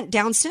prevent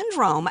Down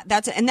syndrome.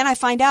 And then I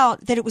find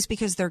out that it was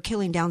because they're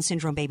killing Down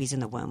syndrome babies in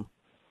the womb.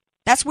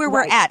 That's where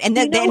we're at. And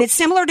and it's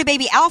similar to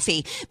baby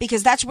Alfie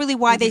because that's really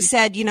why they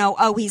said,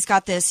 he's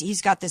got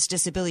this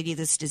disability,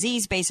 this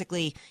disease.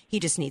 Basically, he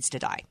just needs to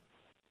die.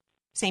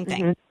 Same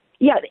thing.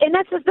 Yeah, and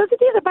those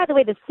are, by the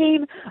way, the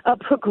same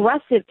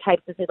progressive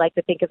types, as they like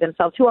to think of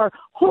themselves, who are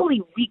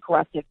wholly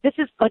regressive. This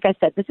is, like I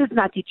said, this is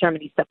Nazi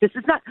Germany stuff. This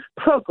is not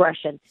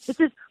progression. This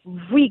is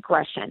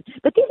regression.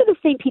 But these are the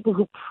same people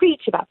who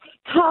preach about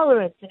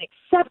tolerance and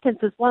acceptance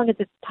as long as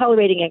it's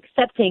tolerating and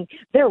accepting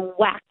their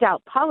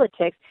whacked-out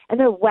politics and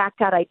their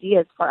whacked-out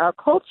ideas for our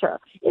culture.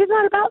 It is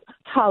not about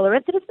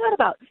tolerance. It is not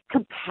about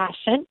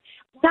compassion.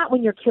 Not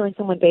when you're killing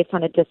someone based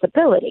on a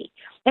disability.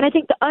 And I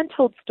think the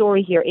untold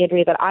story here,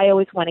 Andrea, that I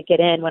always want to get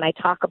in when I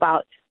talk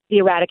about the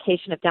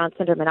eradication of Down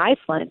syndrome in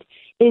Iceland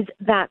is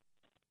that,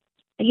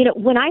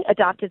 when I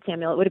adopted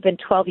Samuel, it would have been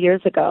 12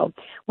 years ago.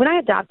 When we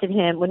adopted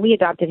him,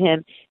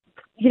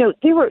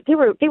 they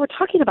were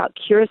talking about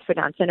cures for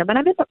Down syndrome. And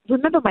I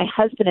remember my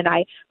husband and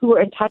I, who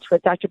were in touch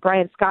with Dr.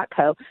 Brian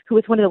Scott-Coe, who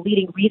was one of the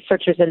leading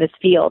researchers in this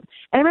field.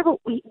 And I remember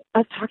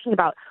us talking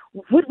about,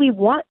 would we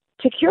want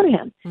to cure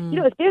him?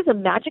 If there's a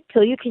magic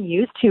pill you can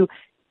use to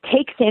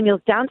take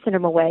Samuel's Down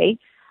syndrome away,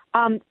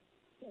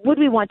 would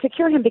we want to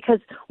cure him? Because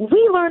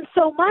we learn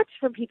so much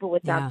from people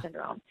with Down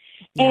syndrome.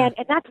 And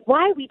that's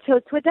why we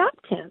chose to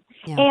adopt him.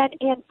 Yeah.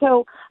 And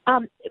so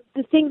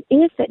the thing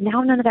is that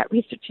now none of that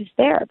research is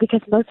there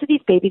because most of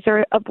these babies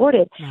are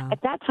aborted. Yeah.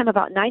 At that time,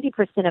 about 90%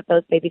 of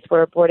those babies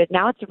were aborted.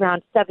 Now it's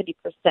around 70%,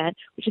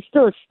 which is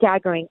still a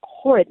staggering,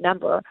 horrid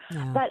number.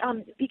 Yeah. But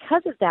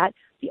because of that,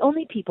 the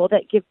only people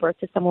that give birth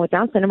to someone with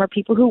Down syndrome are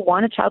people who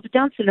want a child with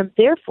Down syndrome.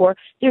 Therefore,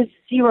 there's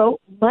zero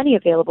money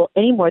available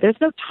anymore. There's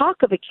no talk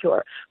of a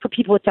cure for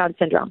people with Down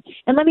syndrome.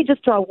 And let me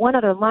just draw one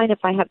other line if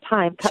I have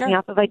time. Cut me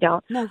off if I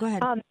don't. No, go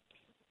ahead.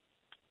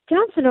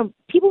 Down syndrome,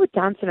 people with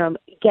Down syndrome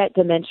get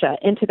dementia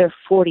into their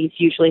 40s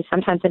usually,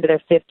 sometimes into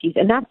their 50s.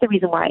 And that's the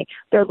reason why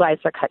their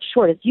lives are cut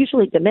short. It's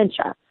usually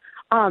dementia.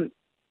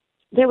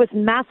 There was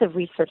massive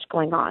research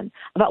going on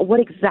about what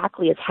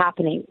exactly is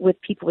happening with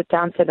people with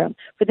Down syndrome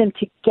for them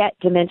to get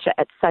dementia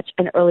at such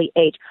an early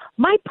age.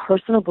 My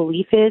personal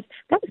belief is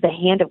that was the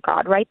hand of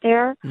God right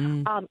there,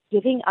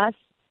 giving us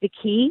the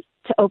key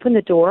to open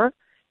the door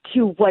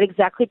to what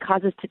exactly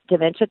causes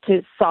dementia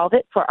to solve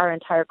it for our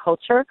entire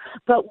culture.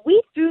 But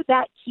we threw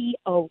that key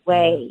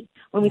away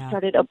when we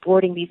started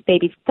aborting these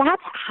babies.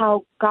 That's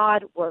how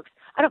God works.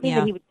 I don't mean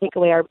that he would take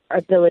away our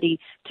ability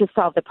to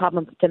solve the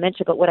problem of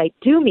dementia, but what I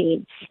do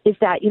mean is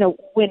that,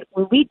 when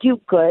we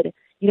do good,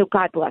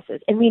 God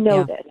blesses, and we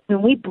know this.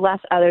 When we bless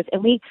others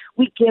and we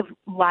give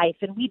life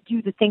and we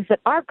do the things that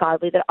are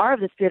godly, that are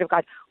of the Spirit of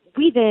God,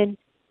 we then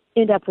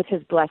end up with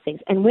his blessings.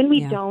 And when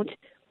we don't,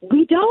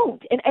 we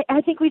don't. And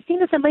I think we've seen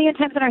this a million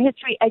times in our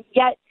history, and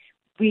yet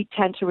we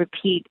tend to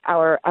repeat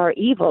our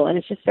evil, and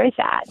it's just very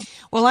sad.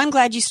 Well, I'm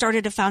glad you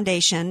started a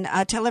foundation.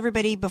 Tell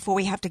everybody before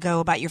we have to go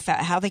about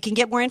how they can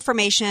get more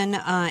information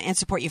and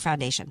support your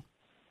foundation.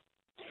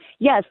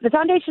 Yes, the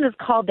foundation is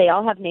called They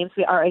All Have Names.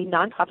 We are a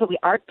nonprofit. We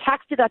are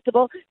tax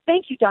deductible.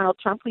 Thank you, Donald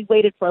Trump. We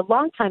waited for a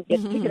long time to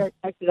get our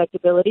tax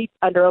deductibility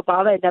under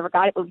Obama. I never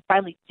got it, but we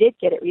finally did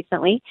get it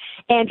recently.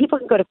 And people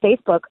can go to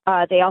Facebook.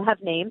 They All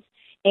Have Names.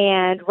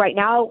 And right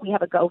now we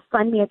have a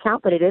GoFundMe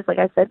account, but it is, like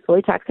I said,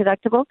 fully tax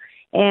deductible.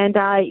 And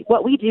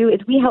what we do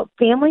is we help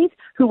families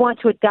who want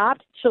to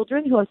adopt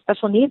children who have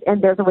special needs,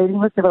 and there's a waiting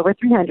list of over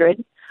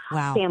 300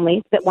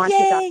 families that want to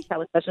adopt a child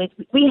with special needs.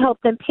 We help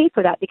them pay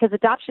for that because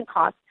adoption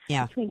costs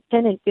between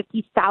 $10,000 and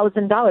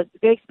 $50,000. It's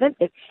very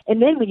expensive.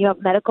 And then when you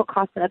have medical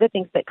costs and other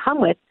things that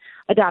come with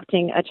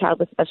adopting a child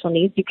with special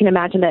needs, you can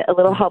imagine that a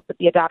little help with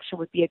the adoption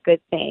would be a good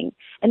thing.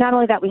 And not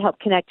only that, we help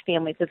connect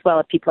families as well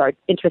if people are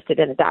interested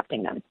in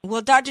adopting them.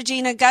 Well, Dr.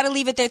 Gina, got to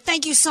leave it there.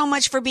 Thank you so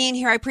much for being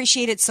here. I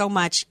appreciate it so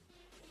much.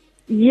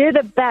 You're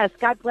the best.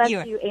 God bless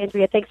you,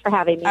 Andrea. Thanks for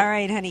having me. All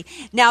right, honey.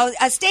 Now,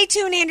 stay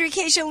tuned, Andrea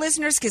K. Show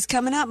listeners, because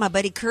coming up, my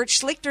buddy Kurt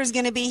Schlichter is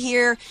going to be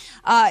here.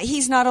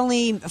 He's not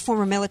only a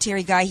former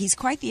military guy, he's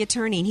quite the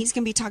attorney, and he's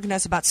going to be talking to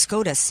us about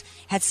SCOTUS.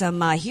 Had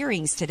some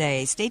hearings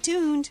today. Stay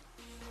tuned.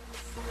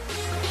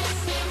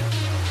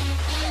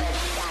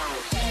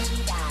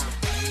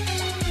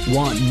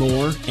 Want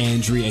more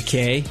Andrea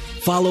K?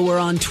 Follow her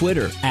on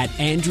Twitter at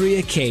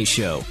Andrea K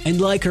Show and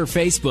like her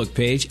Facebook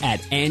page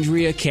at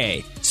Andrea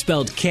K,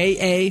 spelled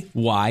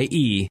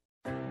K-A-Y-E.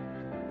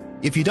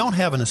 If you don't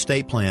have an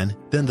estate plan,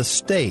 then the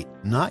state,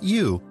 not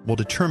you, will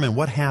determine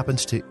what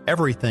happens to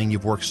everything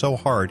you've worked so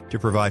hard to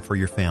provide for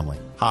your family.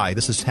 Hi,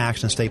 this is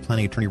tax and estate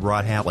planning attorney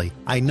Rod Hatley.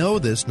 I know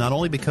this not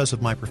only because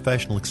of my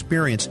professional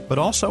experience, but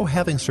also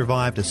having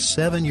survived a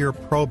 7-year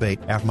probate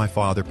after my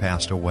father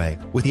passed away.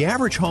 With the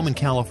average home in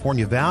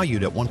California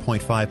valued at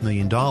 $1.5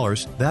 million,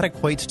 that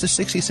equates to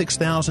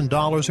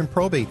 $66,000 in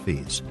probate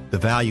fees. The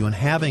value in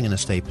having an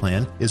estate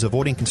plan is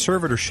avoiding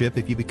conservatorship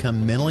if you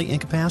become mentally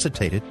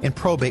incapacitated and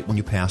probate when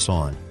you pass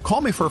on.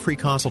 Call me for a free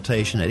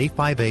consultation at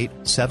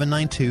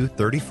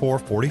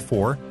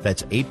 858-792-3444.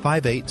 That's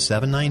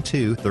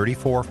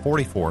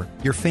 858-792-3444.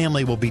 Your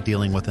family will be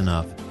dealing with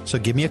enough. So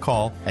give me a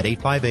call at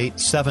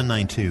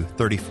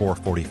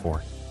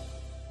 858-792-3444.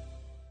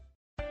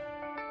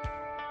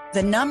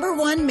 The number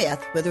one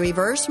myth with a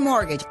reverse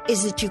mortgage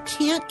is that you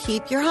can't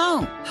keep your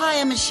home. Hi,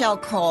 I'm Michelle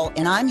Cole,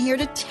 and I'm here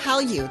to tell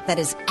you that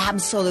is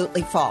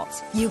absolutely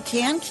false. You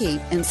can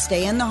keep and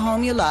stay in the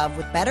home you love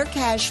with better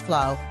cash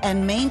flow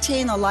and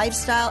maintain the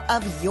lifestyle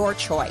of your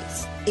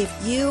choice.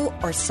 If you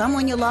or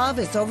someone you love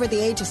is over the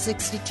age of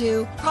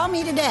 62, call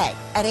me today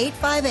at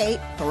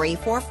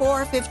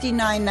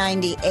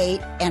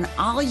 858-344-5998, and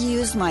I'll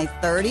use my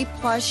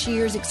 30-plus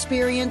years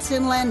experience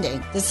in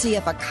lending to see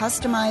if a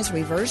customized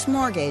reverse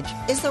mortgage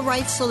is the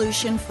right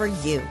solution for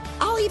you.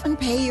 I'll even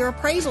pay your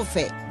appraisal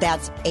fee.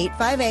 That's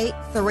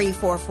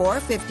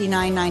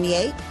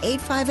 858-344-5998,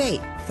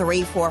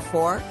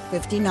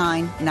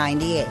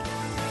 858-344-5998.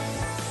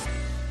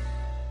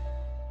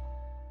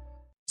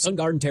 Sun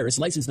Garden Terrace,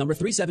 license number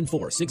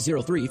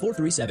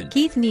 374-603-437.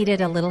 Keith needed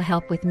a little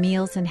help with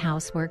meals and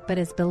housework, but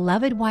his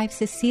beloved wife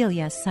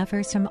Cecilia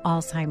suffers from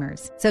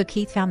Alzheimer's. So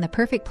Keith found the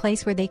perfect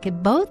place where they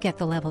could both get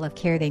the level of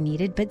care they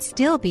needed, but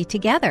still be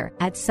together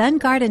at Sun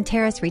Garden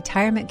Terrace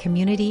Retirement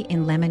Community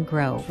in Lemon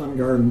Grove. Sun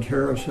Garden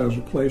Terrace has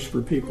a place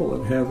for people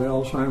that have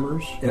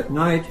Alzheimer's. At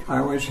night, I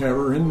always have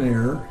her in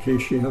there in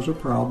case she has a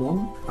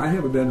problem. I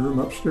have a bedroom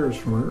upstairs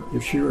from her.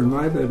 If she were in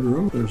my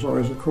bedroom, there's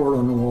always a cord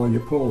on the wall you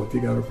pull if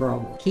you got a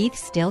problem. Keith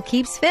still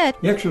keeps fit.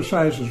 The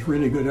exercise is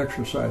really good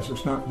exercise.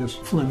 It's not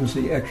just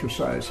flimsy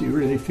exercise. You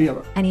really feel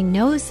it. And he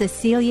knows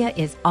Cecilia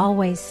is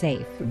always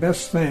safe. The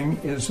best thing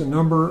is the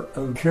number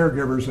of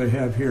caregivers they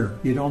have here.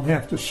 You don't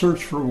have to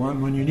search for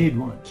one when you need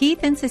one.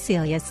 Keith and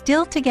Cecilia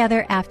still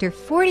together after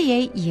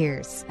 48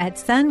 years at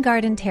Sun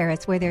Garden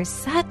Terrace, where there's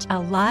such a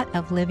lot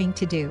of living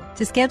to do.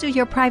 To schedule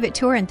your private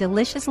tour and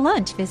delicious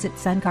lunch, visit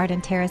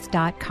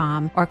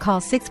sungardenterrace.com or call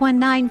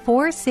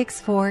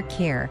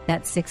 619-464-CARE.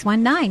 That's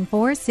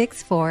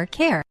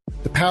 619-464-CARE.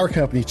 The power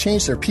company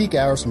changed their peak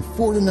hours from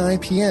 4 to 9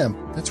 p.m.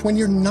 That's when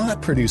you're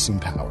not producing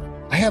power.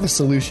 I have a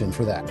solution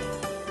for that.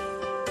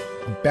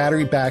 A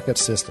battery backup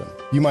system.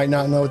 You might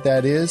not know what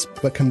that is,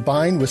 but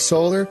combined with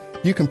solar,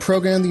 you can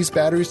program these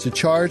batteries to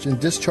charge and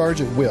discharge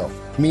at will,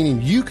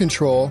 meaning you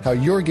control how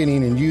you're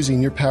getting and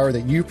using your power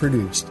that you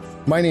produced.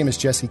 My name is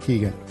Jesse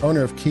Keegan,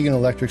 owner of Keegan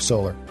Electric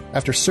Solar.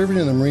 After serving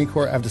in the Marine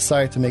Corps, I've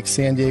decided to make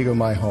San Diego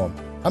my home.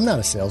 I'm not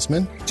a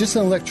salesman, just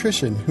an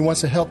electrician who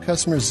wants to help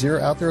customers zero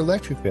out their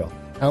electric bill.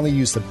 I only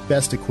use the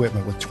best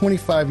equipment with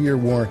 25-year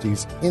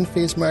warranties,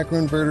 in-phase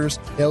microinverters,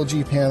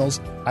 LG panels.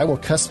 I will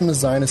custom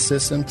design a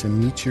system to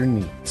meet your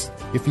needs.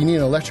 If you need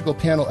an electrical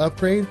panel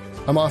upgrade,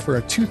 I'm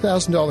offering a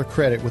 $2,000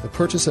 credit with the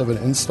purchase of an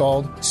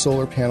installed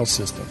solar panel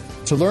system.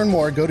 To learn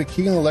more, go to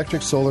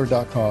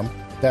KeeganElectricSolar.com.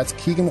 That's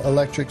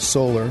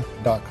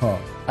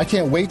KeeganElectricSolar.com. I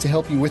can't wait to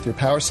help you with your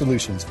power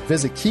solutions.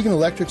 Visit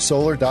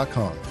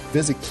KeeganElectricSolar.com.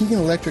 Visit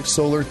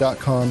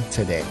KeeganElectricSolar.com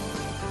today.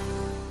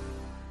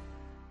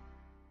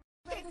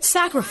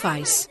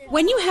 Sacrifice.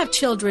 When you have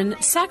children,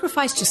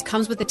 sacrifice just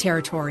comes with the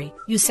territory.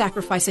 You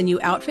sacrifice a new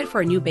outfit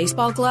for a new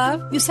baseball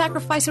glove. You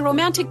sacrifice a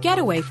romantic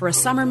getaway for a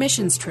summer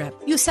missions trip.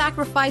 You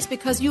sacrifice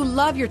because you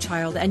love your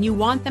child and you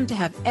want them to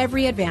have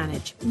every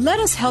advantage. Let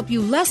us help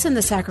you lessen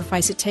the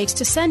sacrifice it takes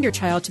to send your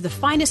child to the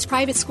finest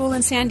private school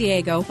in San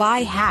Diego by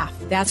half.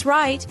 That's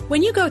right.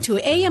 When you go to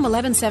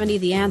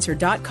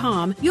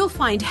am1170theanswer.com, you'll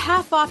find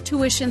half-off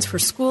tuitions for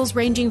schools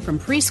ranging from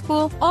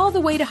preschool all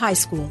the way to high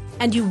school.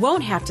 And you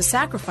won't have to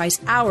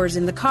sacrifice hours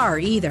in the car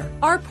either.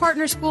 Our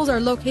partner schools are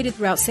located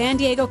throughout San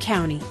Diego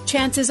County.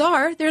 Chances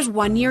are there's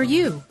one near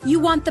you. You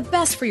want the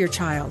best for your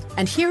child.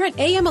 And here at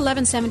AM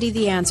 1170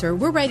 The Answer,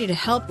 we're ready to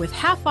help with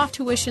half-off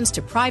tuitions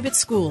to private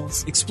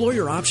schools. Explore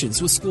your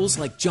options with schools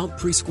like Jump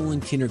Preschool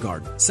and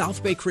Kindergarten,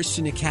 South Bay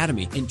Christian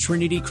Academy, and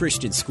Trinity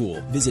Christian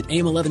School. Visit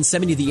AM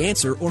 1170 The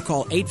Answer or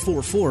call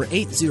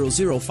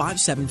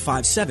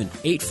 844-800-5757,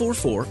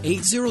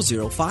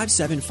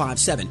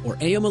 844-800-5757, or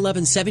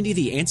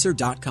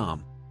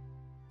am1170theanswer.com.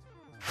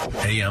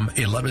 AM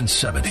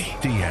 1170,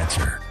 The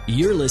Answer.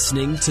 You're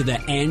listening to The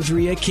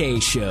Andrea Kaye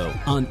Show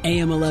on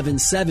AM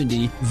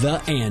 1170,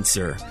 The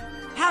Answer.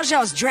 How's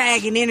y'all's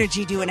drag and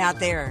energy doing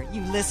out there,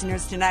 you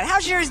listeners tonight?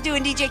 How's yours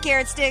doing, DJ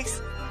Carrot Sticks?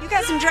 You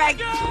got some drag?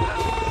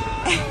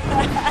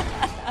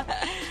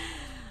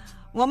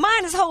 Well,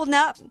 mine is holding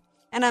up,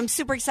 and I'm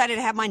super excited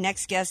to have my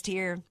next guest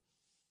here.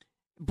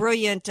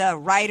 Brilliant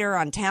writer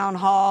on Town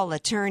Hall,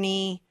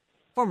 attorney,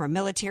 former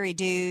military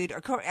dude,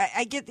 or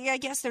I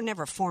guess they're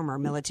never former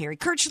military.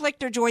 Kurt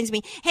Schlichter joins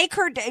me. Hey,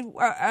 Kurt,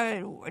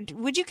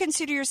 would you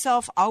consider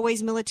yourself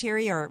always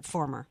military or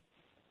former?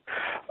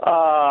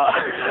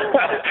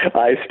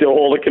 I still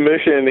hold a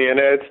commission in the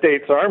United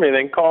States Army.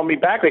 They called me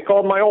back. They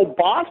called my old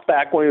boss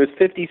back when he was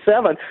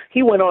 57.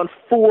 He went on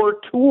 4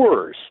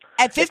 tours.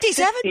 At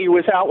 57? He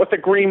was out with the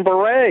Green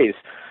Berets.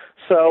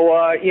 So,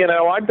 I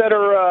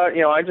better, I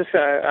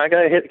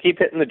got to keep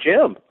hitting the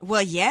gym.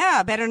 Well,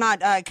 yeah, better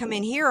not come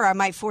in here or I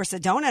might force a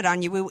donut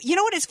on you. You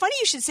know what? It's funny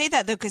you should say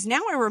that, though, because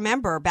now I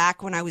remember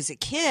back when I was a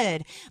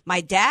kid,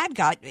 my dad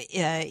got,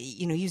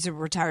 he was a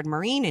retired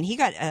Marine, and he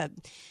got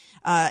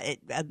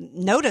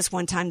notice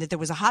one time that there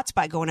was a hot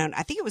spot going on.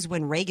 I think it was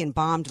when Reagan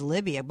bombed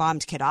Libya,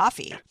 bombed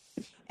Gaddafi.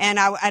 And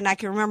I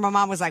can remember my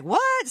mom was like,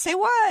 "What? Say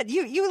what?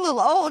 You a little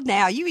old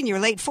now. You in your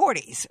late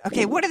 40s.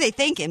 Okay, what are they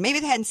thinking? Maybe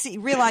they hadn't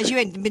realized you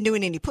hadn't been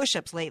doing any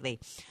push-ups lately."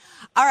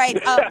 All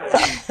right.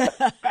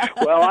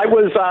 Well,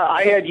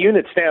 I had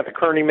units stay at the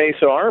Kearny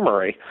Mesa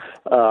Armory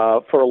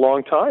for a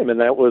long time, and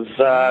that's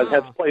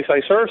the place I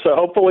served. So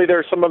hopefully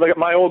there's some of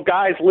my old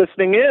guys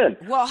listening in.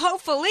 Well,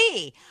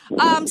 hopefully.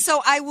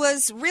 So I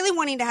was really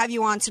wanting to have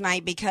you on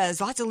tonight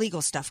because lots of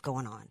legal stuff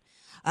going on.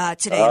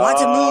 Today,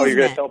 lots of movement. Oh, you're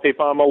going to tell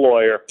people I'm a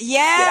lawyer. Yeah.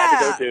 You had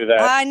to go do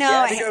that. I know. You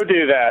had to go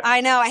do that. I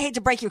know. I hate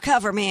to break your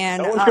cover, man.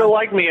 No one's going to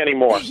like me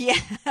anymore. Yeah.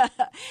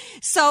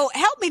 So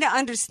help me to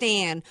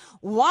understand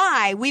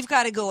why we've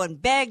got to go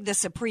and beg the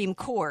Supreme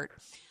Court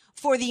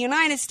for the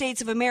United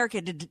States of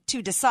America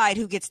to decide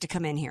who gets to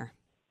come in here.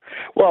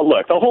 Well,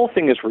 look, the whole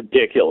thing is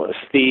ridiculous.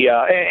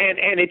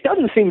 And it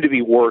doesn't seem to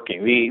be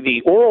working.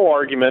 The oral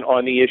argument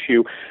on the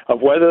issue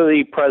of whether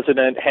the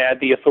president had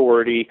the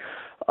authority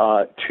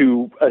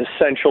to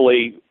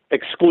essentially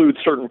exclude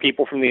certain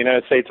people from the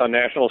United States on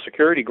national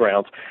security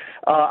grounds.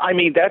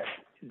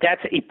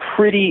 That's a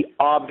pretty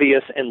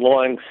obvious and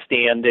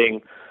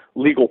long-standing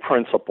legal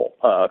principle,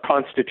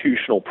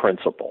 constitutional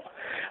principle.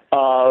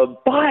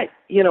 But,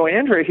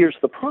 Andrea, here's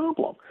the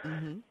problem.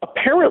 Mm-hmm.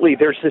 Apparently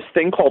there's this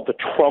thing called the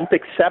Trump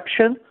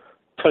exception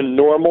to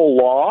normal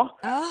law.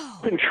 Oh.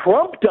 When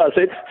Trump does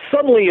it,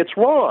 suddenly it's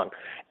wrong.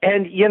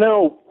 And,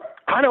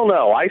 I don't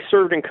know. I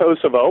served in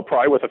Kosovo,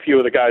 probably with a few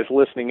of the guys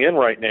listening in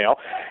right now,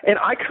 and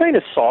I kind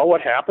of saw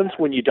what happens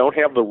when you don't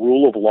have the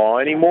rule of law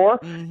anymore.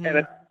 Mm-hmm.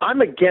 And I'm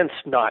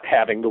against not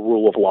having the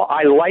rule of law.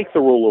 I like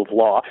the rule of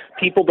law.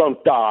 People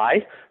don't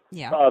die.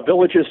 Yeah.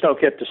 Villages don't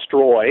get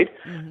destroyed.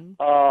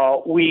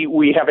 Mm-hmm.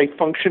 We have a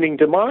functioning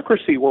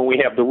democracy when we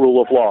have the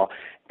rule of law.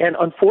 And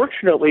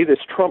unfortunately, this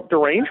Trump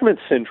derangement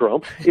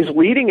syndrome is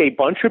leading a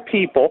bunch of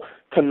people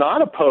to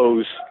not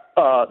oppose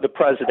the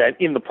president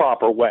in the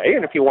proper way.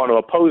 And if you want to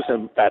oppose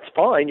him, that's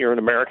fine. You're an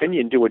American.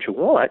 You can do what you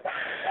want.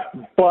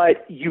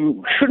 But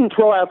you shouldn't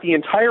throw out the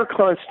entire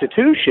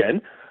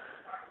Constitution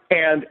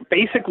and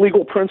basic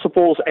legal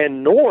principles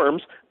and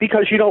norms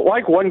because you don't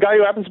like one guy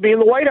who happens to be in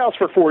the White House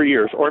for 4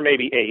 years, or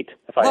maybe 8,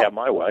 if I have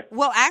my way.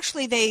 Well,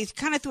 actually, they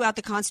kind of threw out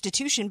the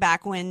Constitution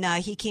back when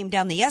he came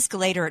down the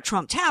escalator at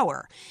Trump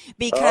Tower,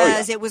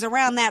 because it was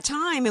around that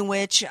time in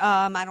which,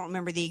 I don't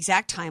remember the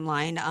exact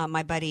timeline,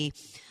 my buddy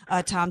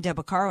Tom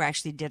DeBaccaro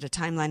actually did a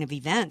timeline of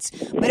events,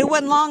 but it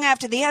wasn't long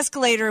after the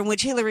escalator in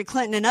which Hillary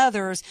Clinton and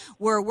others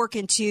were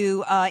working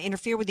to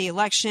interfere with the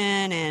election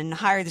and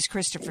hire this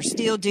Christopher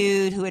Steele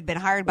dude who had been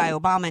hired by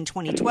Obama in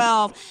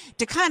 2012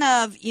 to kind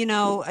of,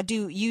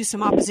 use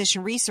some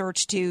opposition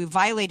research to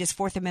violate his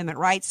Fourth Amendment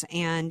rights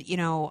and,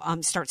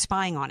 start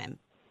spying on him.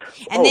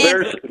 And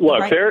there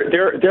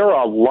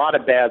are a lot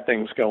of bad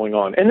things going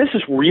on, and this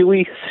is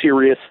really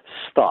serious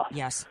stuff.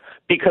 Yes,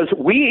 because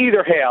we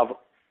either have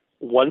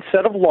one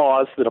set of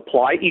laws that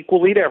apply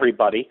equally to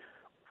everybody,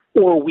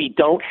 or we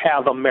don't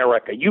have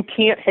America. You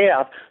can't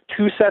have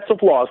two sets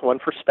of laws, one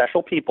for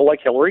special people like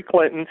Hillary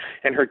Clinton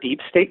and her deep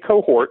state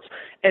cohorts,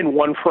 and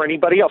one for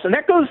anybody else. And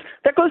that goes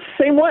the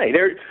same way.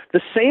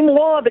 The same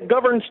law that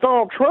governs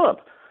Donald Trump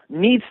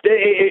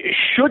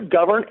should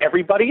govern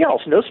everybody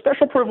else. No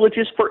special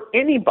privileges for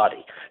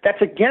anybody.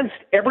 That's against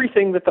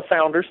everything that the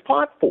founders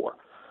fought for.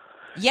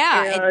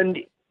 Yeah. And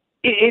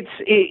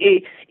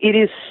it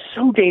is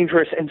so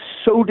dangerous and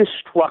so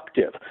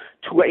destructive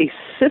to a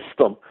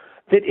system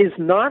that is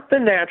not the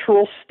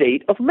natural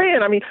state of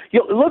man. I mean,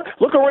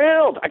 look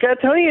around. I got to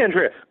tell you,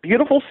 Andrea,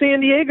 beautiful San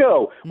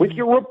Diego with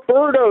your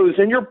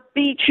Robertos and your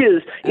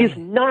beaches is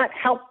not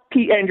how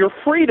and your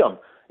freedom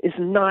is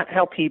not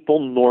how people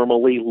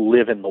normally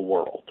live in the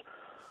world.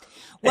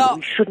 Well, and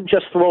we shouldn't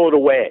just throw it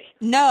away.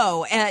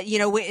 No,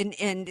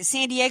 and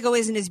San Diego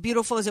isn't as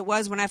beautiful as it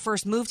was when I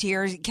first moved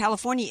here.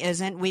 California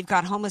isn't. We've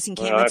got homeless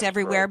encampments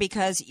everywhere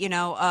because,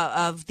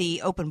 of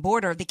the open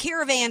border. The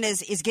caravan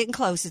is getting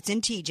close. It's in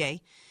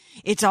TJ.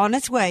 It's on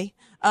its way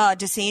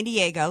to San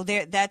Diego.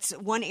 That's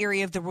one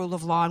area of the rule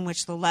of law in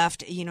which the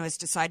left, has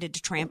decided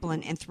to trample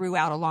and threw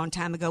out a long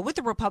time ago with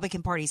the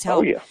Republican Party's help.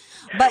 Oh, yeah.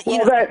 But,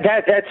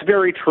 that's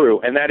very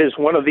true, and that is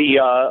one of the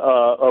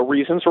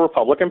reasons the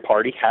Republican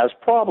Party has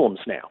problems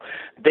now.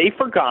 They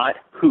forgot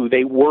who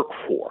they work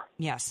for.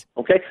 Yes.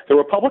 Okay? The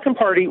Republican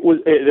Party,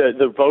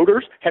 the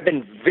voters have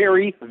been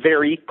very,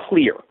 very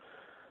clear.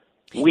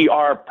 We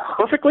are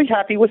perfectly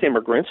happy with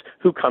immigrants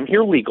who come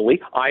here legally.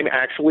 I'm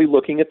actually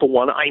looking at the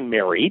one I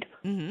married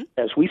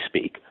as we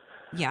speak.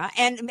 Yeah,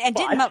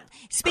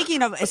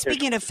 speaking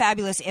of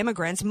fabulous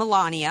immigrants,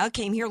 Melania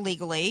came here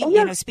legally.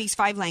 Speaks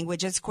 5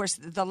 languages. Of course,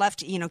 the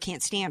left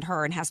can't stand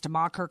her and has to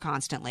mock her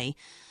constantly.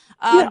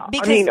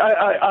 Because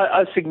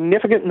a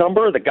significant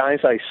number of the guys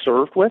I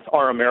served with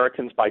are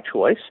Americans by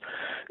choice,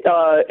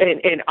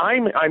 and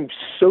I'm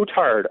so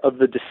tired of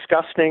the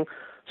disgusting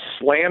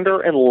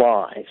slander and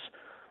lies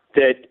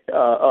that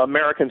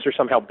Americans are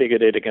somehow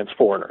bigoted against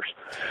foreigners.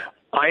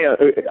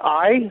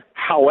 I,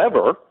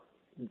 however,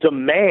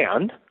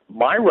 demand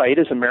my right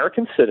as an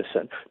American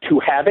citizen to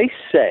have a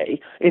say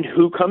in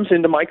who comes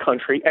into my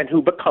country and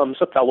who becomes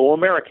a fellow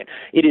American.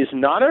 It is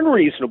not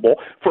unreasonable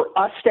for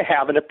us to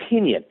have an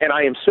opinion, and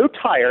I am so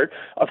tired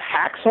of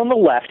hacks on the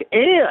left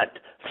and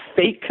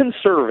fake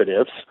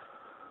conservatives,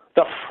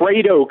 the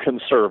Fredo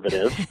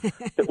conservatives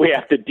that we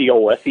have to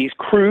deal with, these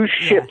cruise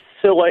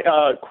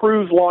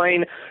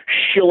line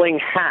shilling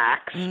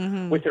hacks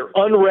with their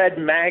unread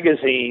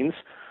magazines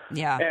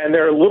and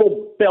their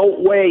little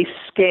beltway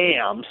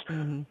scams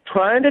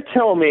trying to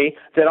tell me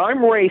that I'm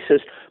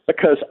racist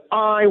because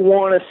I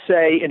want to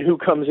say in who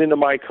comes into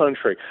my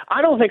country.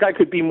 I don't think I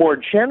could be more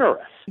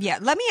generous. Yeah,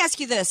 let me ask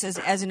you this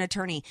as an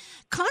attorney.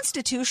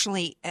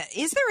 Constitutionally,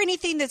 is there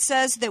anything that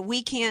says that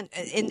we can't,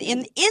 in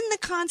the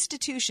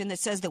Constitution, that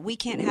says that we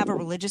can't have a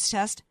religious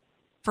test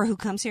for who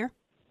comes here?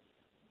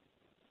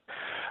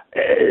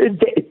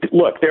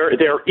 Look,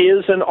 there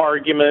is an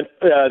argument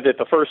that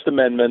the First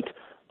Amendment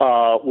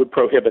would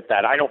prohibit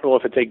that. I don't know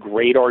if it's a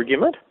great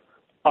argument,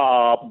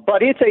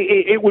 but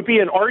it would be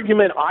an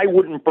argument I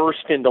wouldn't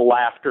burst into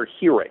laughter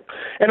hearing.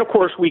 And of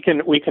course, we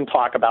can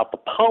talk about the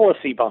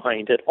policy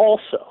behind it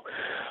also.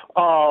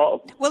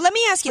 Well, let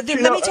me ask you.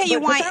 Let me tell you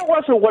why.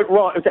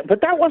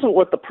 But that wasn't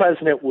what the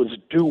president was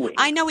doing.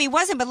 I know he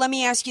wasn't, but let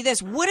me ask you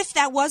this: what if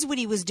that was what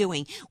he was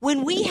doing?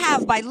 When we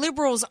have, by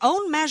liberals'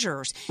 own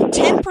measures,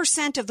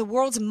 10% of the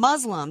world's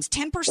Muslims,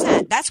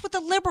 10%. That's what the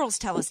liberals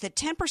tell us, that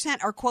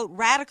 10% are, quote,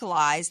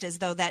 radicalized, as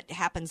though that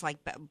happens like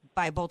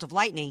by a bolt of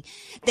lightning.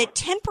 That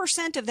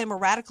 10% of them are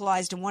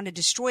radicalized and want to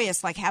destroy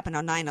us, like happened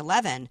on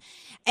 9/11,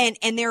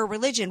 and they're a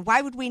religion.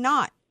 Why would we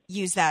not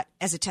use that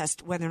as a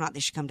test whether or not they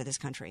should come to this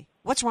country?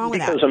 What's wrong with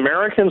that? Because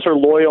Americans are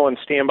loyal and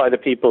stand by the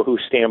people who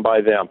stand by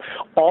them.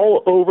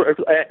 All over,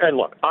 and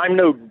look, I'm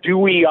no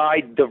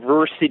dewy-eyed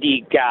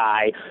diversity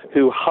guy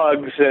who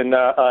hugs and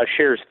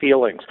shares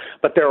feelings,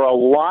 but there are a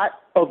lot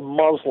of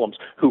Muslims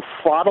who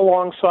fought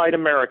alongside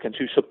Americans,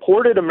 who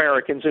supported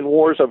Americans in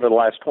wars over the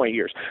last 20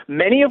 years,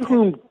 many of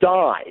whom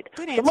died,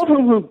 some of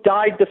whom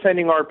died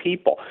defending our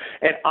people.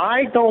 And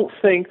I don't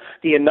think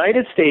the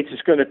United States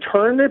is going to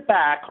turn their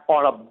back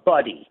on a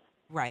buddy.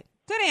 Right.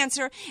 Good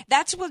answer.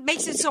 That's what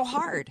makes it so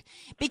hard,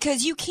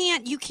 because you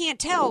can't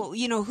tell,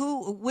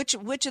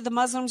 which of the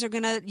Muslims are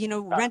going to,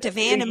 rent a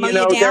van and mow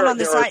you down on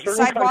the sidewalks. There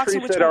are certain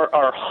countries that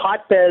are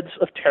hotbeds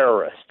of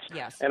terrorists.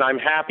 Yes. And I'm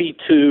happy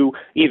to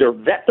either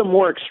vet them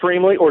more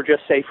extremely or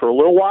just say for a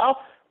little while,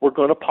 we're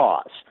going to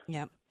pause.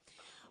 Yep.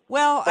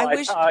 Well, but, I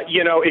wish...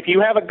 if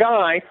you have a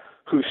guy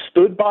who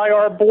stood by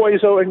our boys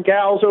and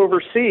gals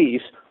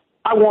overseas,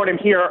 I want him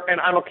here,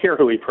 and I don't care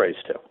who he prays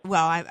to.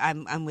 Well,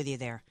 I'm with you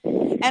there.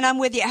 And I'm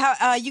with you.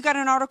 How you got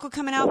an article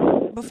coming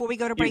out before we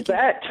go to break? You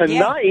bet.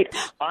 Tonight,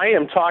 I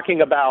am talking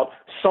about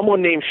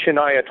someone named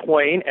Shania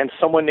Twain and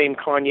someone named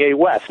Kanye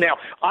West. Now,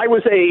 I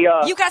was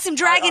you got some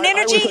dragon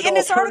energy in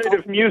this article? I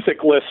was an alternative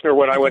music listener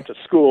when I went to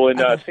school in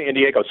San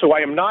Diego, so I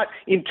am not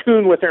in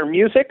tune with their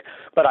music,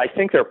 but I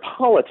think their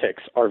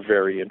politics are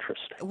very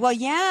interesting. Well,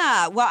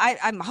 yeah. Well,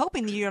 I'm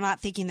hoping that you're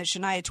not thinking that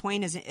Shania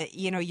Twain is,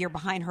 you're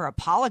behind her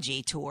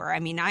apology tour. I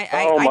mean, I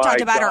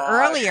talked about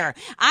her earlier.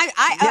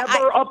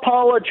 Never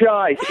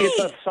apologize. Right. It's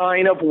a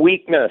sign of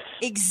weakness.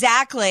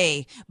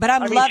 Exactly. But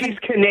I mean, she's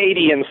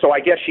Canadian, so I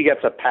guess she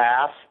gets a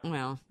pass.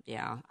 Well,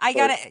 yeah. I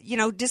got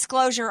to,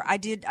 disclosure, I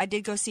did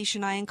go see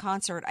Shania in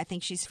concert. I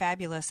think she's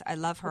fabulous. I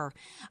love her.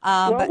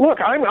 But look,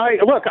 I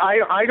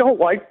don't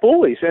like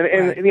bullies. And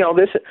right.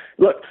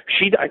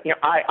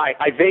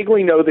 I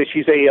vaguely know that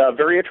she's a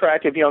very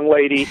attractive young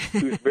lady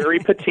who's very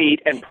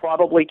petite and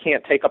probably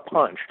can't take a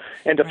punch.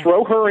 And to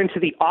throw her into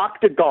the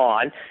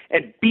octagon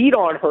and beat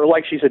on her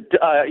like she's a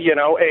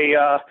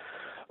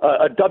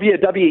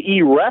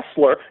WWE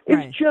wrestler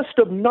is just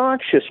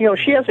obnoxious.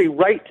 She has a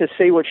right to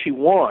say what she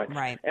wants.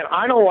 Right. And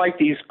I don't like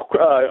these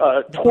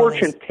torch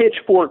and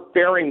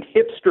pitchfork-bearing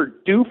hipster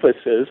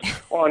doofuses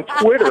on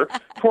Twitter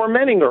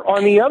tormenting her.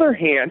 On the other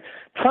hand,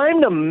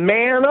 time to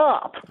man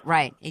up.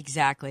 Right,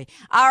 exactly.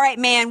 All right,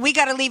 man, we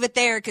got to leave it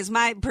there because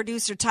my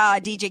producer,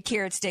 Todd, DJ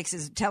Carrot Sticks,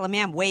 is telling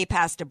me I'm way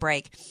past a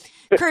break.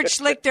 Kurt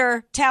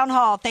Schlichter, Town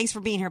Hall, thanks for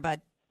being here, bud.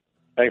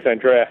 Thanks,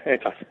 Andrea.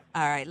 Anytime.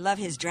 All right. Love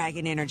his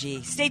dragon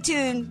energy. Stay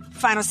tuned.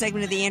 Final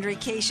segment of the Andrea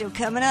Kaye Show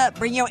coming up.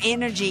 Bring your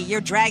energy, your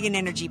dragon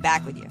energy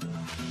back with you.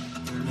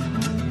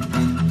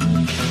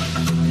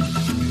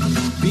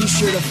 Be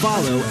sure to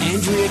follow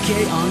Andrea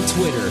Kaye on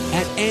Twitter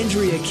at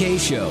Andrea Kaye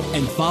Show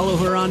and follow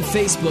her on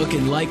Facebook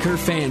and like her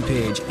fan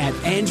page at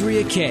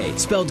Andrea Kaye,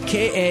 spelled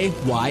Kaye.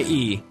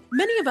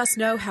 Many of us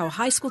know how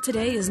high school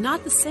today is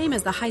not the same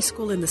as the high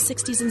school in the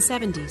 60s and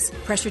 70s.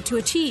 Pressure to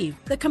achieve,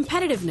 the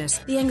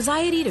competitiveness, the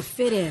anxiety to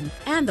fit in,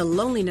 and the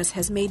loneliness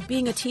has made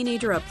being a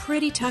teenager a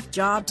pretty tough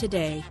job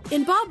today.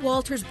 In Bob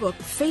Walter's book,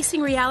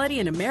 Facing Reality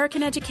in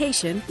American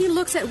Education, he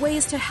looks at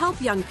ways to help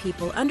young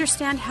people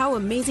understand how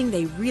amazing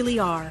they really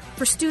are,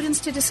 for students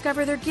to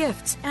discover their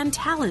gifts and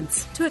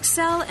talents, to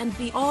excel and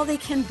be all they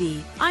can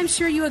be. I'm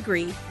sure you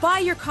agree. Buy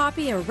your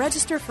copy or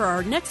register for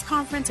our next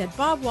conference at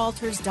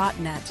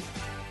bobwalters.net.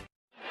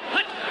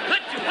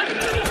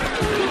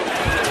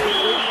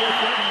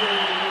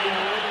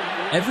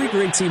 Every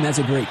great team has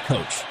a great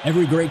coach.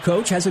 Every great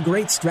coach has a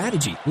great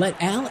strategy.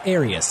 Let Al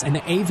Arias and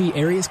the AV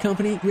Arias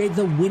Company create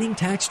the winning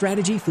tax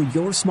strategy for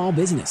your small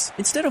business.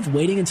 Instead of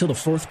waiting until the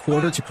fourth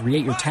quarter to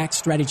create your tax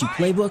strategy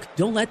playbook,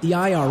 don't let the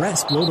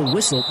IRS blow the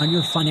whistle on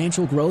your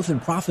financial growth and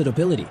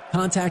profitability.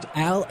 Contact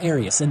Al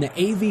Arias and the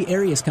AV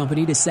Arias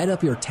Company to set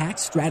up your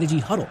tax strategy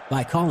huddle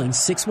by calling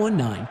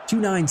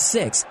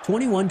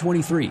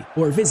 619-296-2123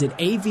 or visit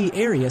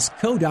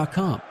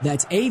avariasco.com.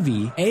 That's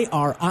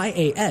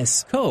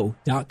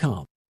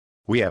avariasco.com.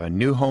 We have a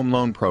new home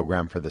loan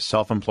program for the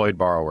self-employed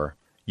borrower.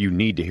 You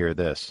need to hear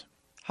this.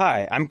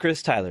 Hi, I'm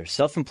Chris Tyler,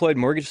 self-employed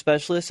mortgage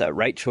specialist at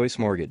Right Choice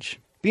Mortgage.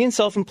 Being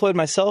self-employed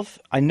myself,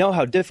 I know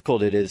how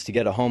difficult it is to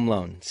get a home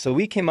loan, so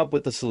we came up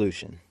with a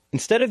solution.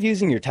 Instead of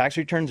using your tax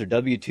returns or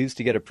W-2s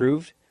to get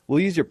approved, we'll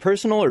use your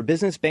personal or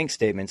business bank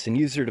statements and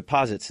use your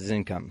deposits as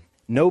income.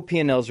 No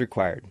P&Ls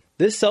required.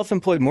 This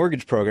self-employed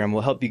mortgage program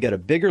will help you get a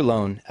bigger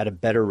loan at a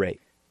better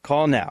rate.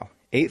 Call now,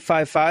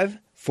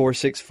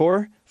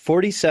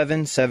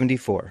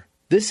 855-464-4774.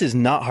 This is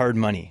not hard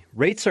money.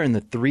 Rates are in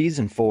the 3s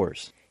and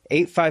 4s.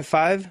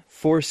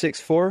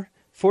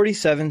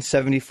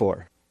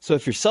 855-464-4774. So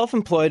if you're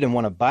self-employed and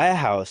want to buy a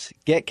house,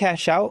 get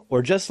cash out,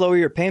 or just lower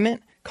your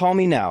payment, call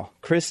me now,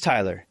 Chris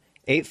Tyler,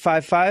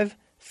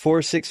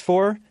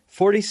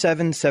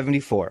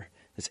 855-464-4774.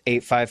 That's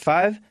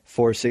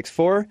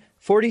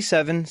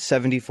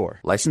 855-464-4774.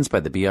 Licensed by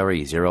the BRE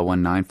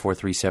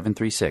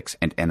 019437336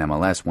 and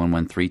NMLS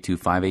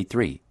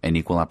 1132583, an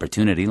equal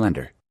opportunity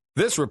lender.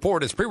 This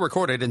report is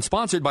pre-recorded and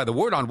sponsored by the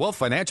Word on Wealth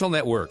Financial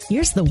Network.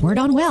 Here's the Word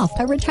on Wealth,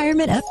 a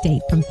retirement update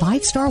from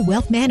 5-star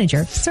wealth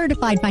manager,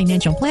 certified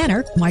financial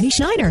planner, Marty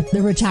Schneider,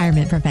 the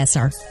retirement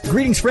professor.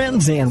 Greetings,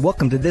 friends, and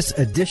welcome to this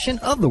edition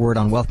of the Word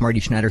on Wealth. Marty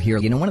Schneider here.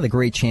 You know, one of the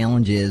great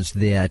challenges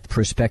that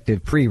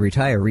prospective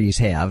pre-retirees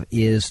have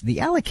is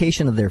the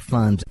allocation of their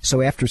funds.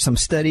 So after some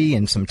study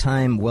and some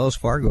time, Wells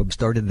Fargo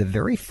started the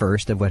very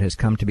first of what has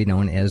come to be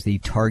known as the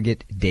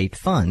target date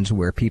funds,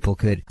 where people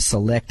could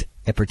select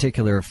a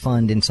particular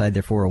fund inside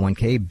their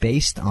 401k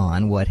based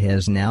on what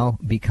has now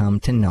become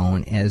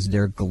known as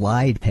their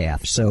glide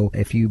path. So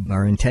if you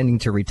are intending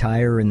to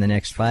retire in the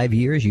next 5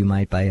 years, you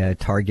might buy a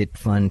Target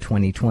Fund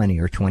 2020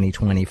 or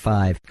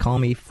 2025. Call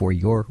me for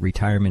your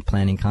retirement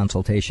planning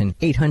consultation.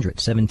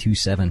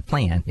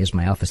 800-727-PLAN is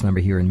my office number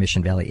here in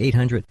Mission Valley.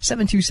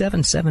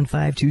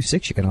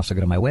 800-727-7526. You can also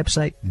go to my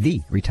website,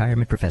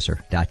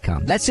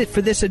 theretirementprofessor.com. That's it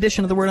for this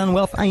edition of The Word on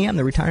Wealth. I am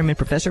the Retirement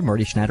Professor,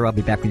 Marty Schneider. I'll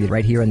be back with you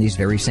right here on these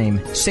very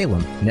same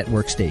Salem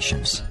network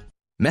stations.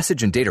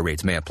 Message and data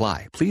rates may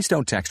apply. Please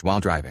don't text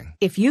while driving.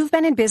 If you've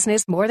been in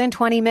business more than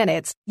 20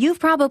 minutes, you've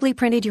probably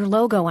printed your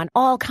logo on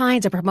all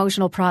kinds of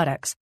promotional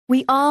products.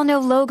 We all know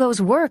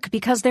logos work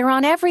because they're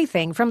on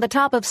everything from the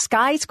top of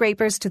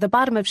skyscrapers to the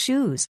bottom of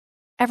shoes.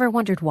 Ever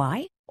wondered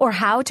why? Or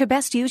how to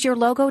best use your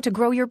logo to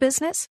grow your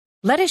business?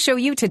 Let us show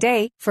you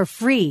today for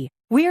free.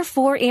 We're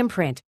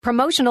 4imprint,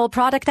 promotional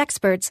product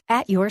experts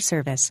at your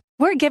service.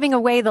 We're giving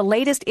away the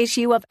latest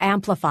issue of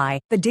Amplify,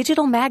 the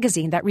digital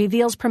magazine that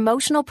reveals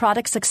promotional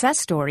product success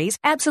stories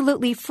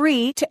absolutely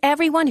free to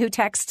everyone who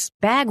texts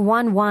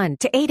BAG11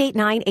 to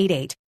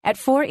 88988. At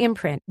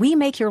 4imprint, we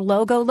make your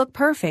logo look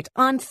perfect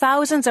on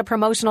thousands of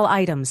promotional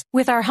items.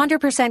 With our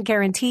 100%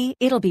 guarantee,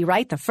 it'll be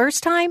right the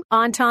first time,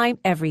 on time,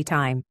 every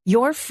time.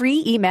 Your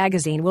free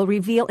e-magazine will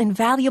reveal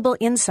invaluable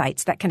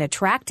insights that can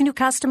attract new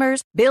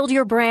customers, build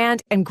your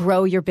brand, and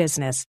grow your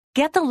business.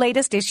 Get the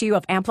latest issue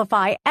of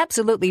Amplify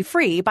absolutely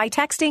free by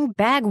texting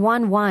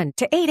BAG11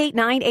 to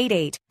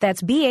 88988.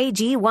 That's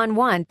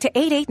BAG11 to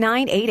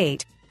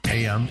 88988.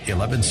 AM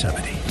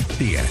 1170,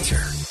 The Answer.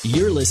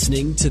 You're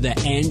listening to The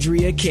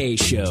Andrea Kaye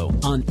Show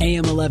on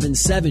AM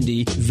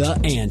 1170, The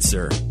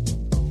Answer.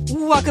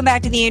 Welcome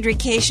back to The Andrea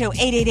Kaye Show,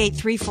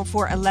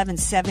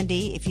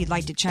 888-344-1170. If you'd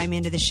like to chime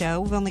into the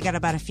show, we've only got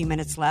about a few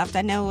minutes left.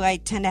 I know I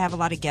tend to have a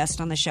lot of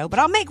guests on the show, but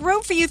I'll make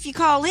room for you if you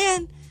call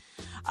in.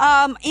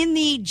 In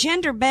the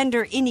Gender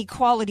Bender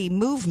Inequality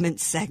Movement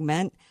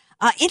segment,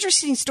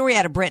 interesting story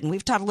out of Britain.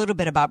 We've talked a little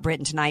bit about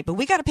Britain tonight, but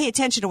we got to pay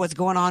attention to what's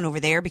going on over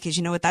there because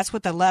you know what? That's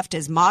what the left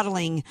is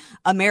modeling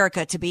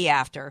America to be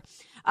after.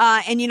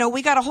 And, you know,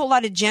 we got a whole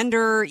lot of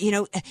gender,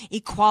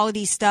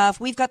 equality stuff.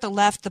 We've got the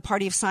left, the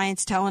Party of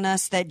Science, telling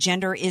us that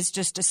gender is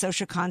just a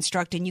social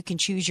construct and you can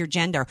choose your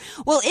gender.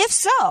 Well, if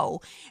so,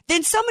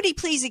 then somebody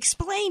please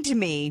explain to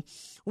me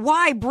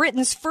why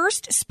Britain's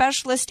first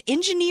specialist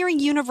engineering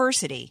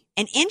university,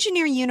 an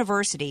engineering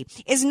university,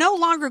 is no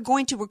longer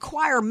going to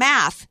require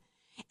math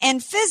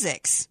and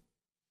physics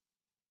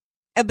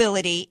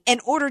ability in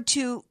order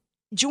to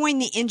join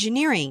the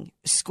engineering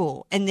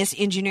school in this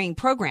engineering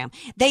program.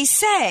 They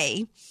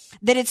say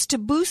that it's to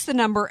boost the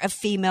number of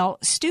female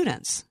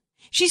students.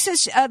 She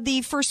says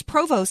the first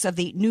provost of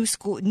the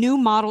new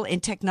model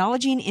in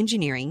technology and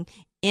engineering,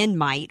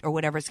 NMITE or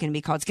whatever it's going to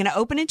be called, it's going to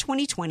open in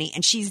 2020,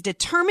 and she's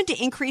determined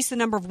to increase the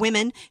number of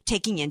women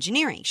taking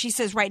engineering. She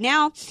says right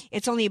now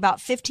it's only about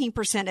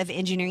 15% of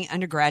engineering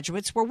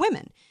undergraduates were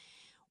women.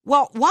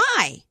 Well,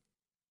 why?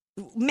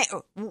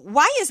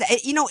 Why is that?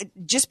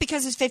 Just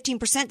because it's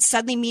 15%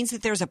 suddenly means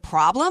that there's a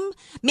problem?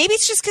 Maybe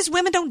it's just because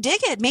women don't dig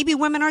it. Maybe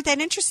women aren't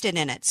that interested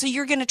in it. So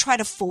you're going to try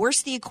to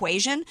force the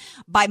equation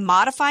by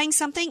modifying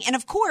something. And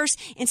of course,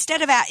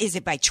 instead of is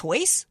it by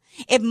choice?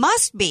 It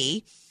must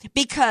be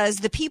because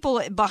the people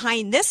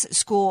behind this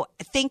school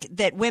think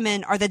that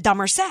women are the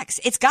dumber sex.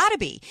 It's got to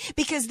be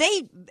because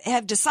they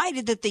have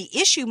decided that the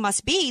issue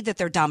must be that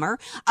they're dumber.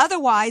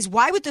 Otherwise,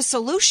 why would the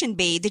solution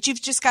be that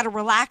you've just got to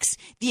relax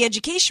the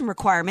education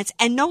requirements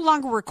and no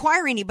longer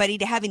require anybody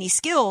to have any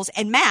skills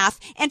in math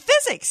and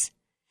physics?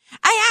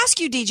 I ask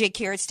you, DJ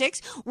Carrot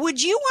Sticks,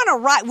 would you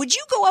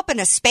go up in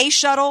a space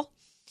shuttle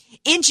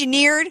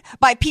engineered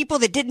by people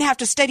that didn't have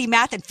to study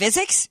math and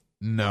physics?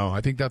 No, I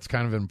think that's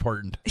kind of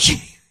important.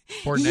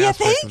 Important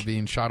aspect of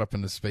being shot up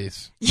into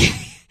space.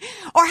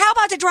 Or how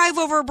about to drive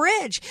over a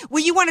bridge?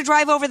 Will you want to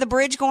drive over the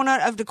bridge going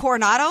out of the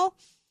Coronado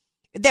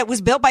that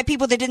was built by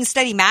people that didn't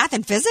study math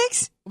and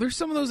physics? Well, there's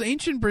some of those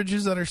ancient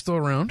bridges that are still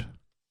around.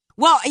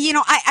 Well,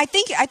 I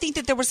think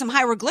that there were some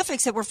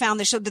hieroglyphics that were found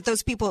that showed that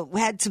those people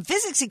had some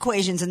physics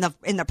equations in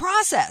the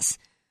process,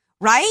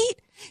 right?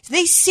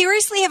 They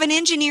seriously have an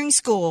engineering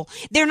school.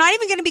 They're not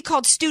even going to be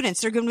called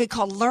students. They're going to be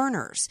called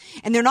learners.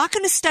 And they're not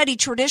going to study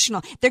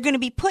traditional. They're going to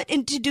be put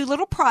in to do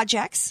little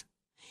projects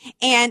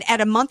and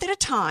at a month at a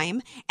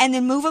time and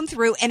then move them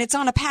through. And it's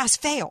on a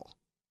pass-fail.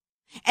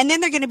 And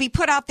then they're going to be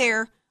put out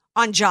there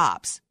on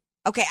jobs.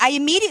 Okay, I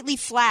immediately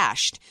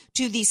flashed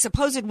to the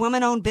supposed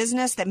woman-owned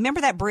business remember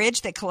that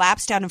bridge that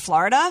collapsed down in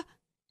Florida?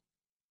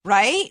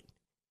 Right?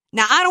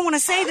 Now, I don't want to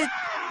say that,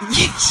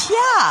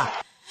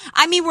 yeah.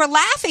 I mean, we're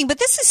laughing, but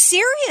this is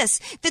serious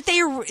that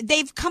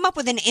they've come up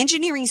with an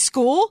engineering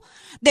school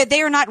that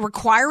they are not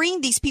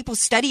requiring these people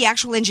study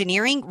actual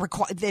engineering,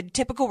 the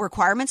typical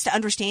requirements to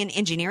understand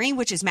engineering,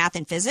 which is math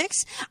and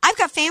physics. I've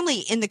got family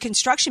in the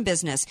construction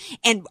business,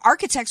 and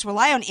architects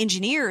rely on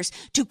engineers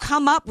to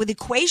come up with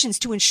equations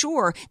to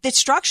ensure that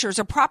structures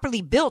are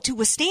properly built to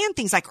withstand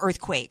things like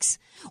earthquakes,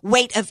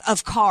 weight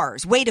of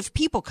cars, weight of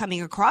people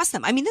coming across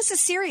them. I mean, this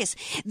is serious.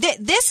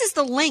 This is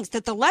the lengths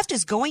that the left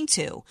is going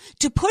to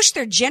push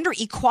their gender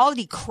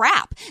equality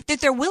crap,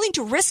 that they're willing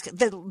to risk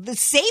the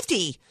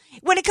safety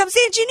when it comes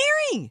to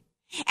engineering.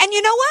 And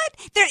you know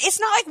what? It's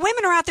not like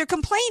women are out there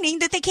complaining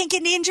that they can't get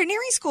into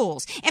engineering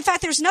schools. In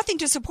fact, there's nothing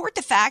to support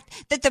the fact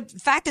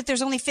that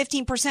there's only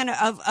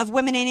 15% of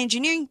women in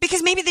engineering,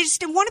 because maybe they just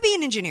didn't want to be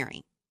in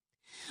engineering.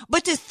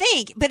 But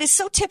it's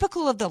so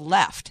typical of the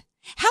left.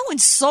 How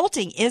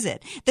insulting is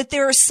it that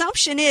their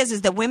assumption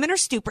is that women are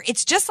stupid?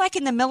 It's just like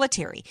in the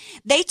military.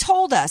 They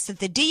told us that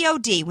the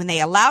DOD, when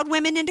they allowed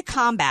women into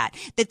combat,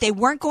 that they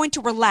weren't going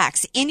to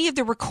relax any of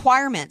the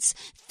requirements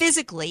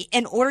physically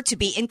in order to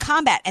be in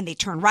combat. And they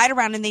turned right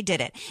around and they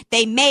did it.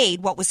 They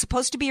made what was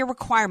supposed to be a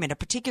requirement, a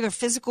particular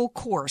physical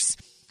course,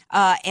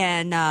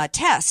 and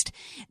test,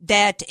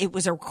 that it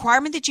was a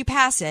requirement that you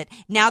pass it.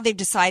 Now they've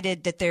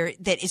decided that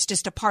it's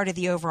just a part of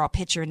the overall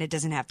picture and it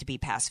doesn't have to be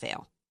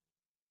pass-fail.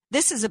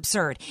 This is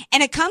absurd.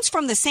 And it comes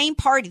from the same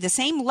party, the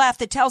same left,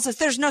 that tells us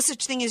there's no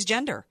such thing as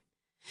gender.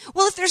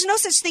 Well, if there's no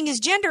such thing as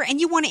gender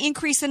and you want to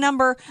increase the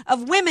number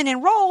of women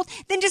enrolled,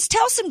 then just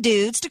tell some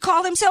dudes to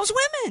call themselves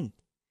women.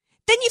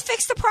 Then you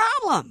fix the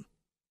problem.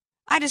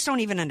 I just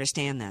don't even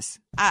understand this.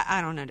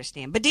 I don't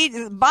understand. But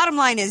the bottom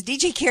line is,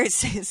 DJ Carrot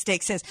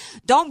Stick says,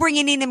 don't bring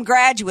any of them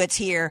graduates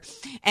here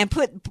and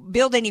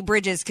build any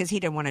bridges, because he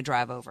didn't want to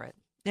drive over it.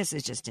 This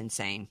is just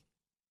insane.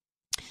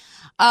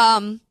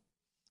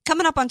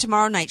 Coming up on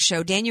tomorrow night's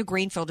show, Daniel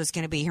Greenfield is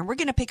going to be here. We're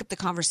going to pick up the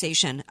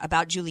conversation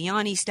about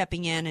Giuliani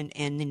stepping in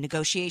and the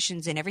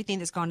negotiations and everything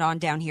that's gone on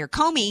down here.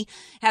 Comey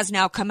has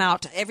now come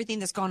out, everything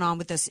that's gone on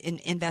with this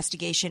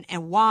investigation,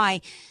 and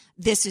why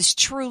this is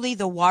truly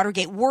the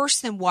Watergate,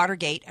 worse than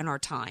Watergate in our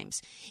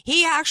times.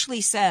 He actually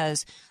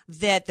says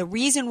that the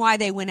reason why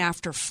they went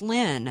after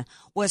Flynn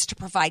was to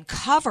provide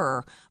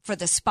cover for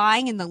the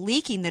spying and the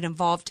leaking that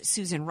involved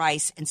Susan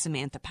Rice and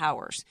Samantha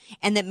Powers,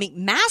 and that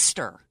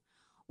McMaster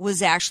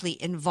was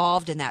actually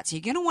involved in that. So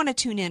you're going to want to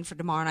tune in for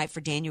tomorrow night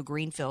for Daniel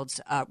Greenfield's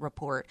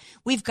report.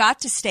 We've got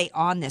to stay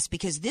on this,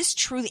 because this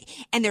truly,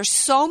 and there's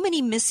so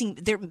many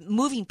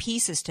moving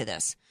pieces to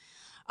this.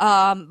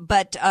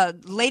 But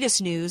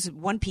latest news,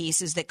 one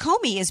piece is that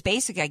Comey is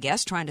basically, I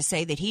guess, trying to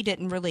say that he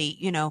didn't really,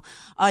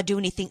 do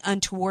anything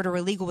untoward or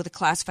illegal with the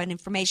classified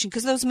information,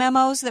 because those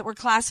memos that were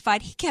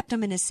classified, he kept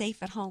them in his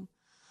safe at home.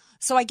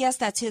 So I guess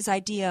that's his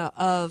idea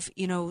of,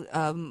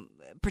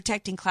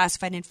 protecting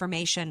classified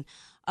information.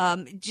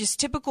 Just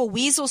typical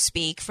weasel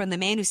speak from the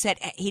man who said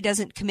he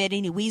doesn't commit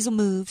any weasel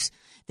moves.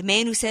 The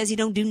man who says he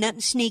don't do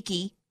nothing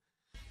sneaky.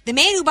 The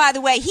man who, by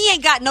the way, he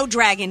ain't got no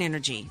dragon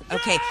energy.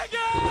 Okay.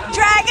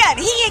 Dragon!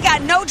 He ain't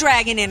got no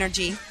dragon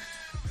energy.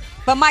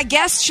 But my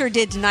guest sure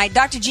did tonight.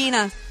 Dr.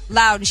 Gina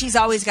Loudon, she's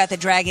always got the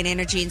dragon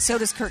energy, and so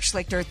does Kurt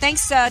Schlichter.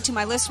 Thanks to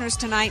my listeners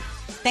tonight.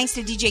 Thanks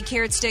to DJ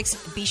Carrot Sticks.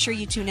 Be sure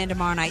you tune in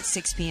tomorrow night,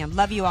 6 p.m.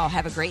 Love you all.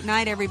 Have a great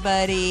night,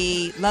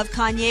 everybody. Love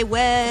Kanye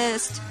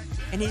West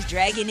and his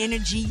dragon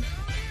energy.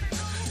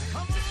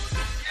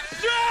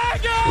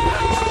 Dragon!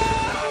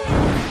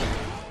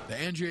 The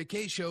Andrea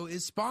Kaye Show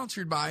is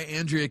sponsored by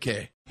Andrea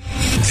Kaye.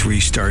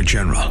 3-star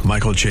General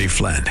Michael J.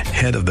 Flynn,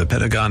 head of the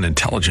Pentagon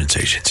Intelligence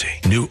Agency,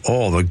 knew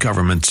all the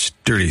government's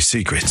dirty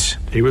secrets.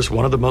 He was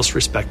one of the most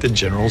respected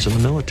generals in the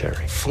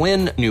military.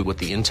 Flynn knew what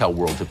the intel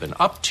world had been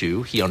up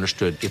to. He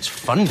understood its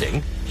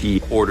funding.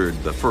 He ordered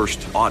the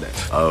first audit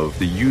of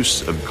the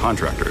use of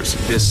contractors.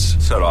 This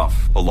set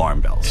off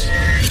alarm bells.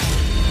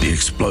 The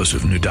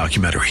explosive new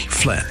documentary,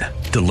 Flynn,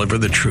 Deliver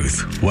the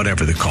Truth,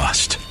 Whatever the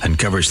Cost,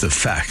 uncovers the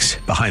facts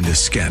behind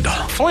this scandal.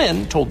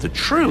 Flynn told the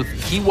truth.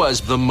 He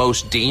was the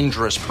most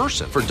dangerous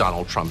person for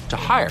Donald Trump to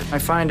hire. I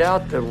find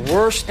out the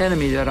worst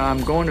enemy that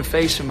I'm going to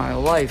face in my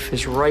life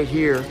is right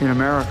here in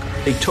America.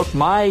 They took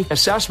my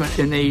assessment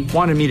and they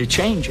wanted me to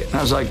change it. And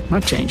I was like, I'm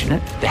not changing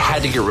it. They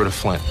had to get rid of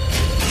Flynn.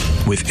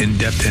 With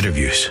in-depth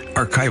interviews,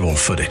 archival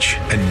footage,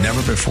 and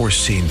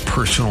never-before-seen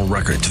personal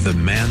records of the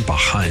man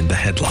behind the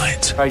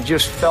headlines. I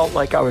just felt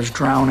like I was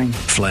drowning.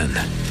 Flynn,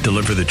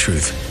 Deliver the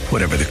Truth,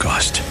 Whatever the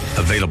Cost.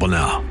 Available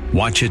now.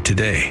 Watch it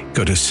today.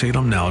 Go to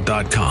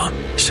salemnow.com.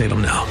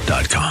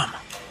 salemnow.com.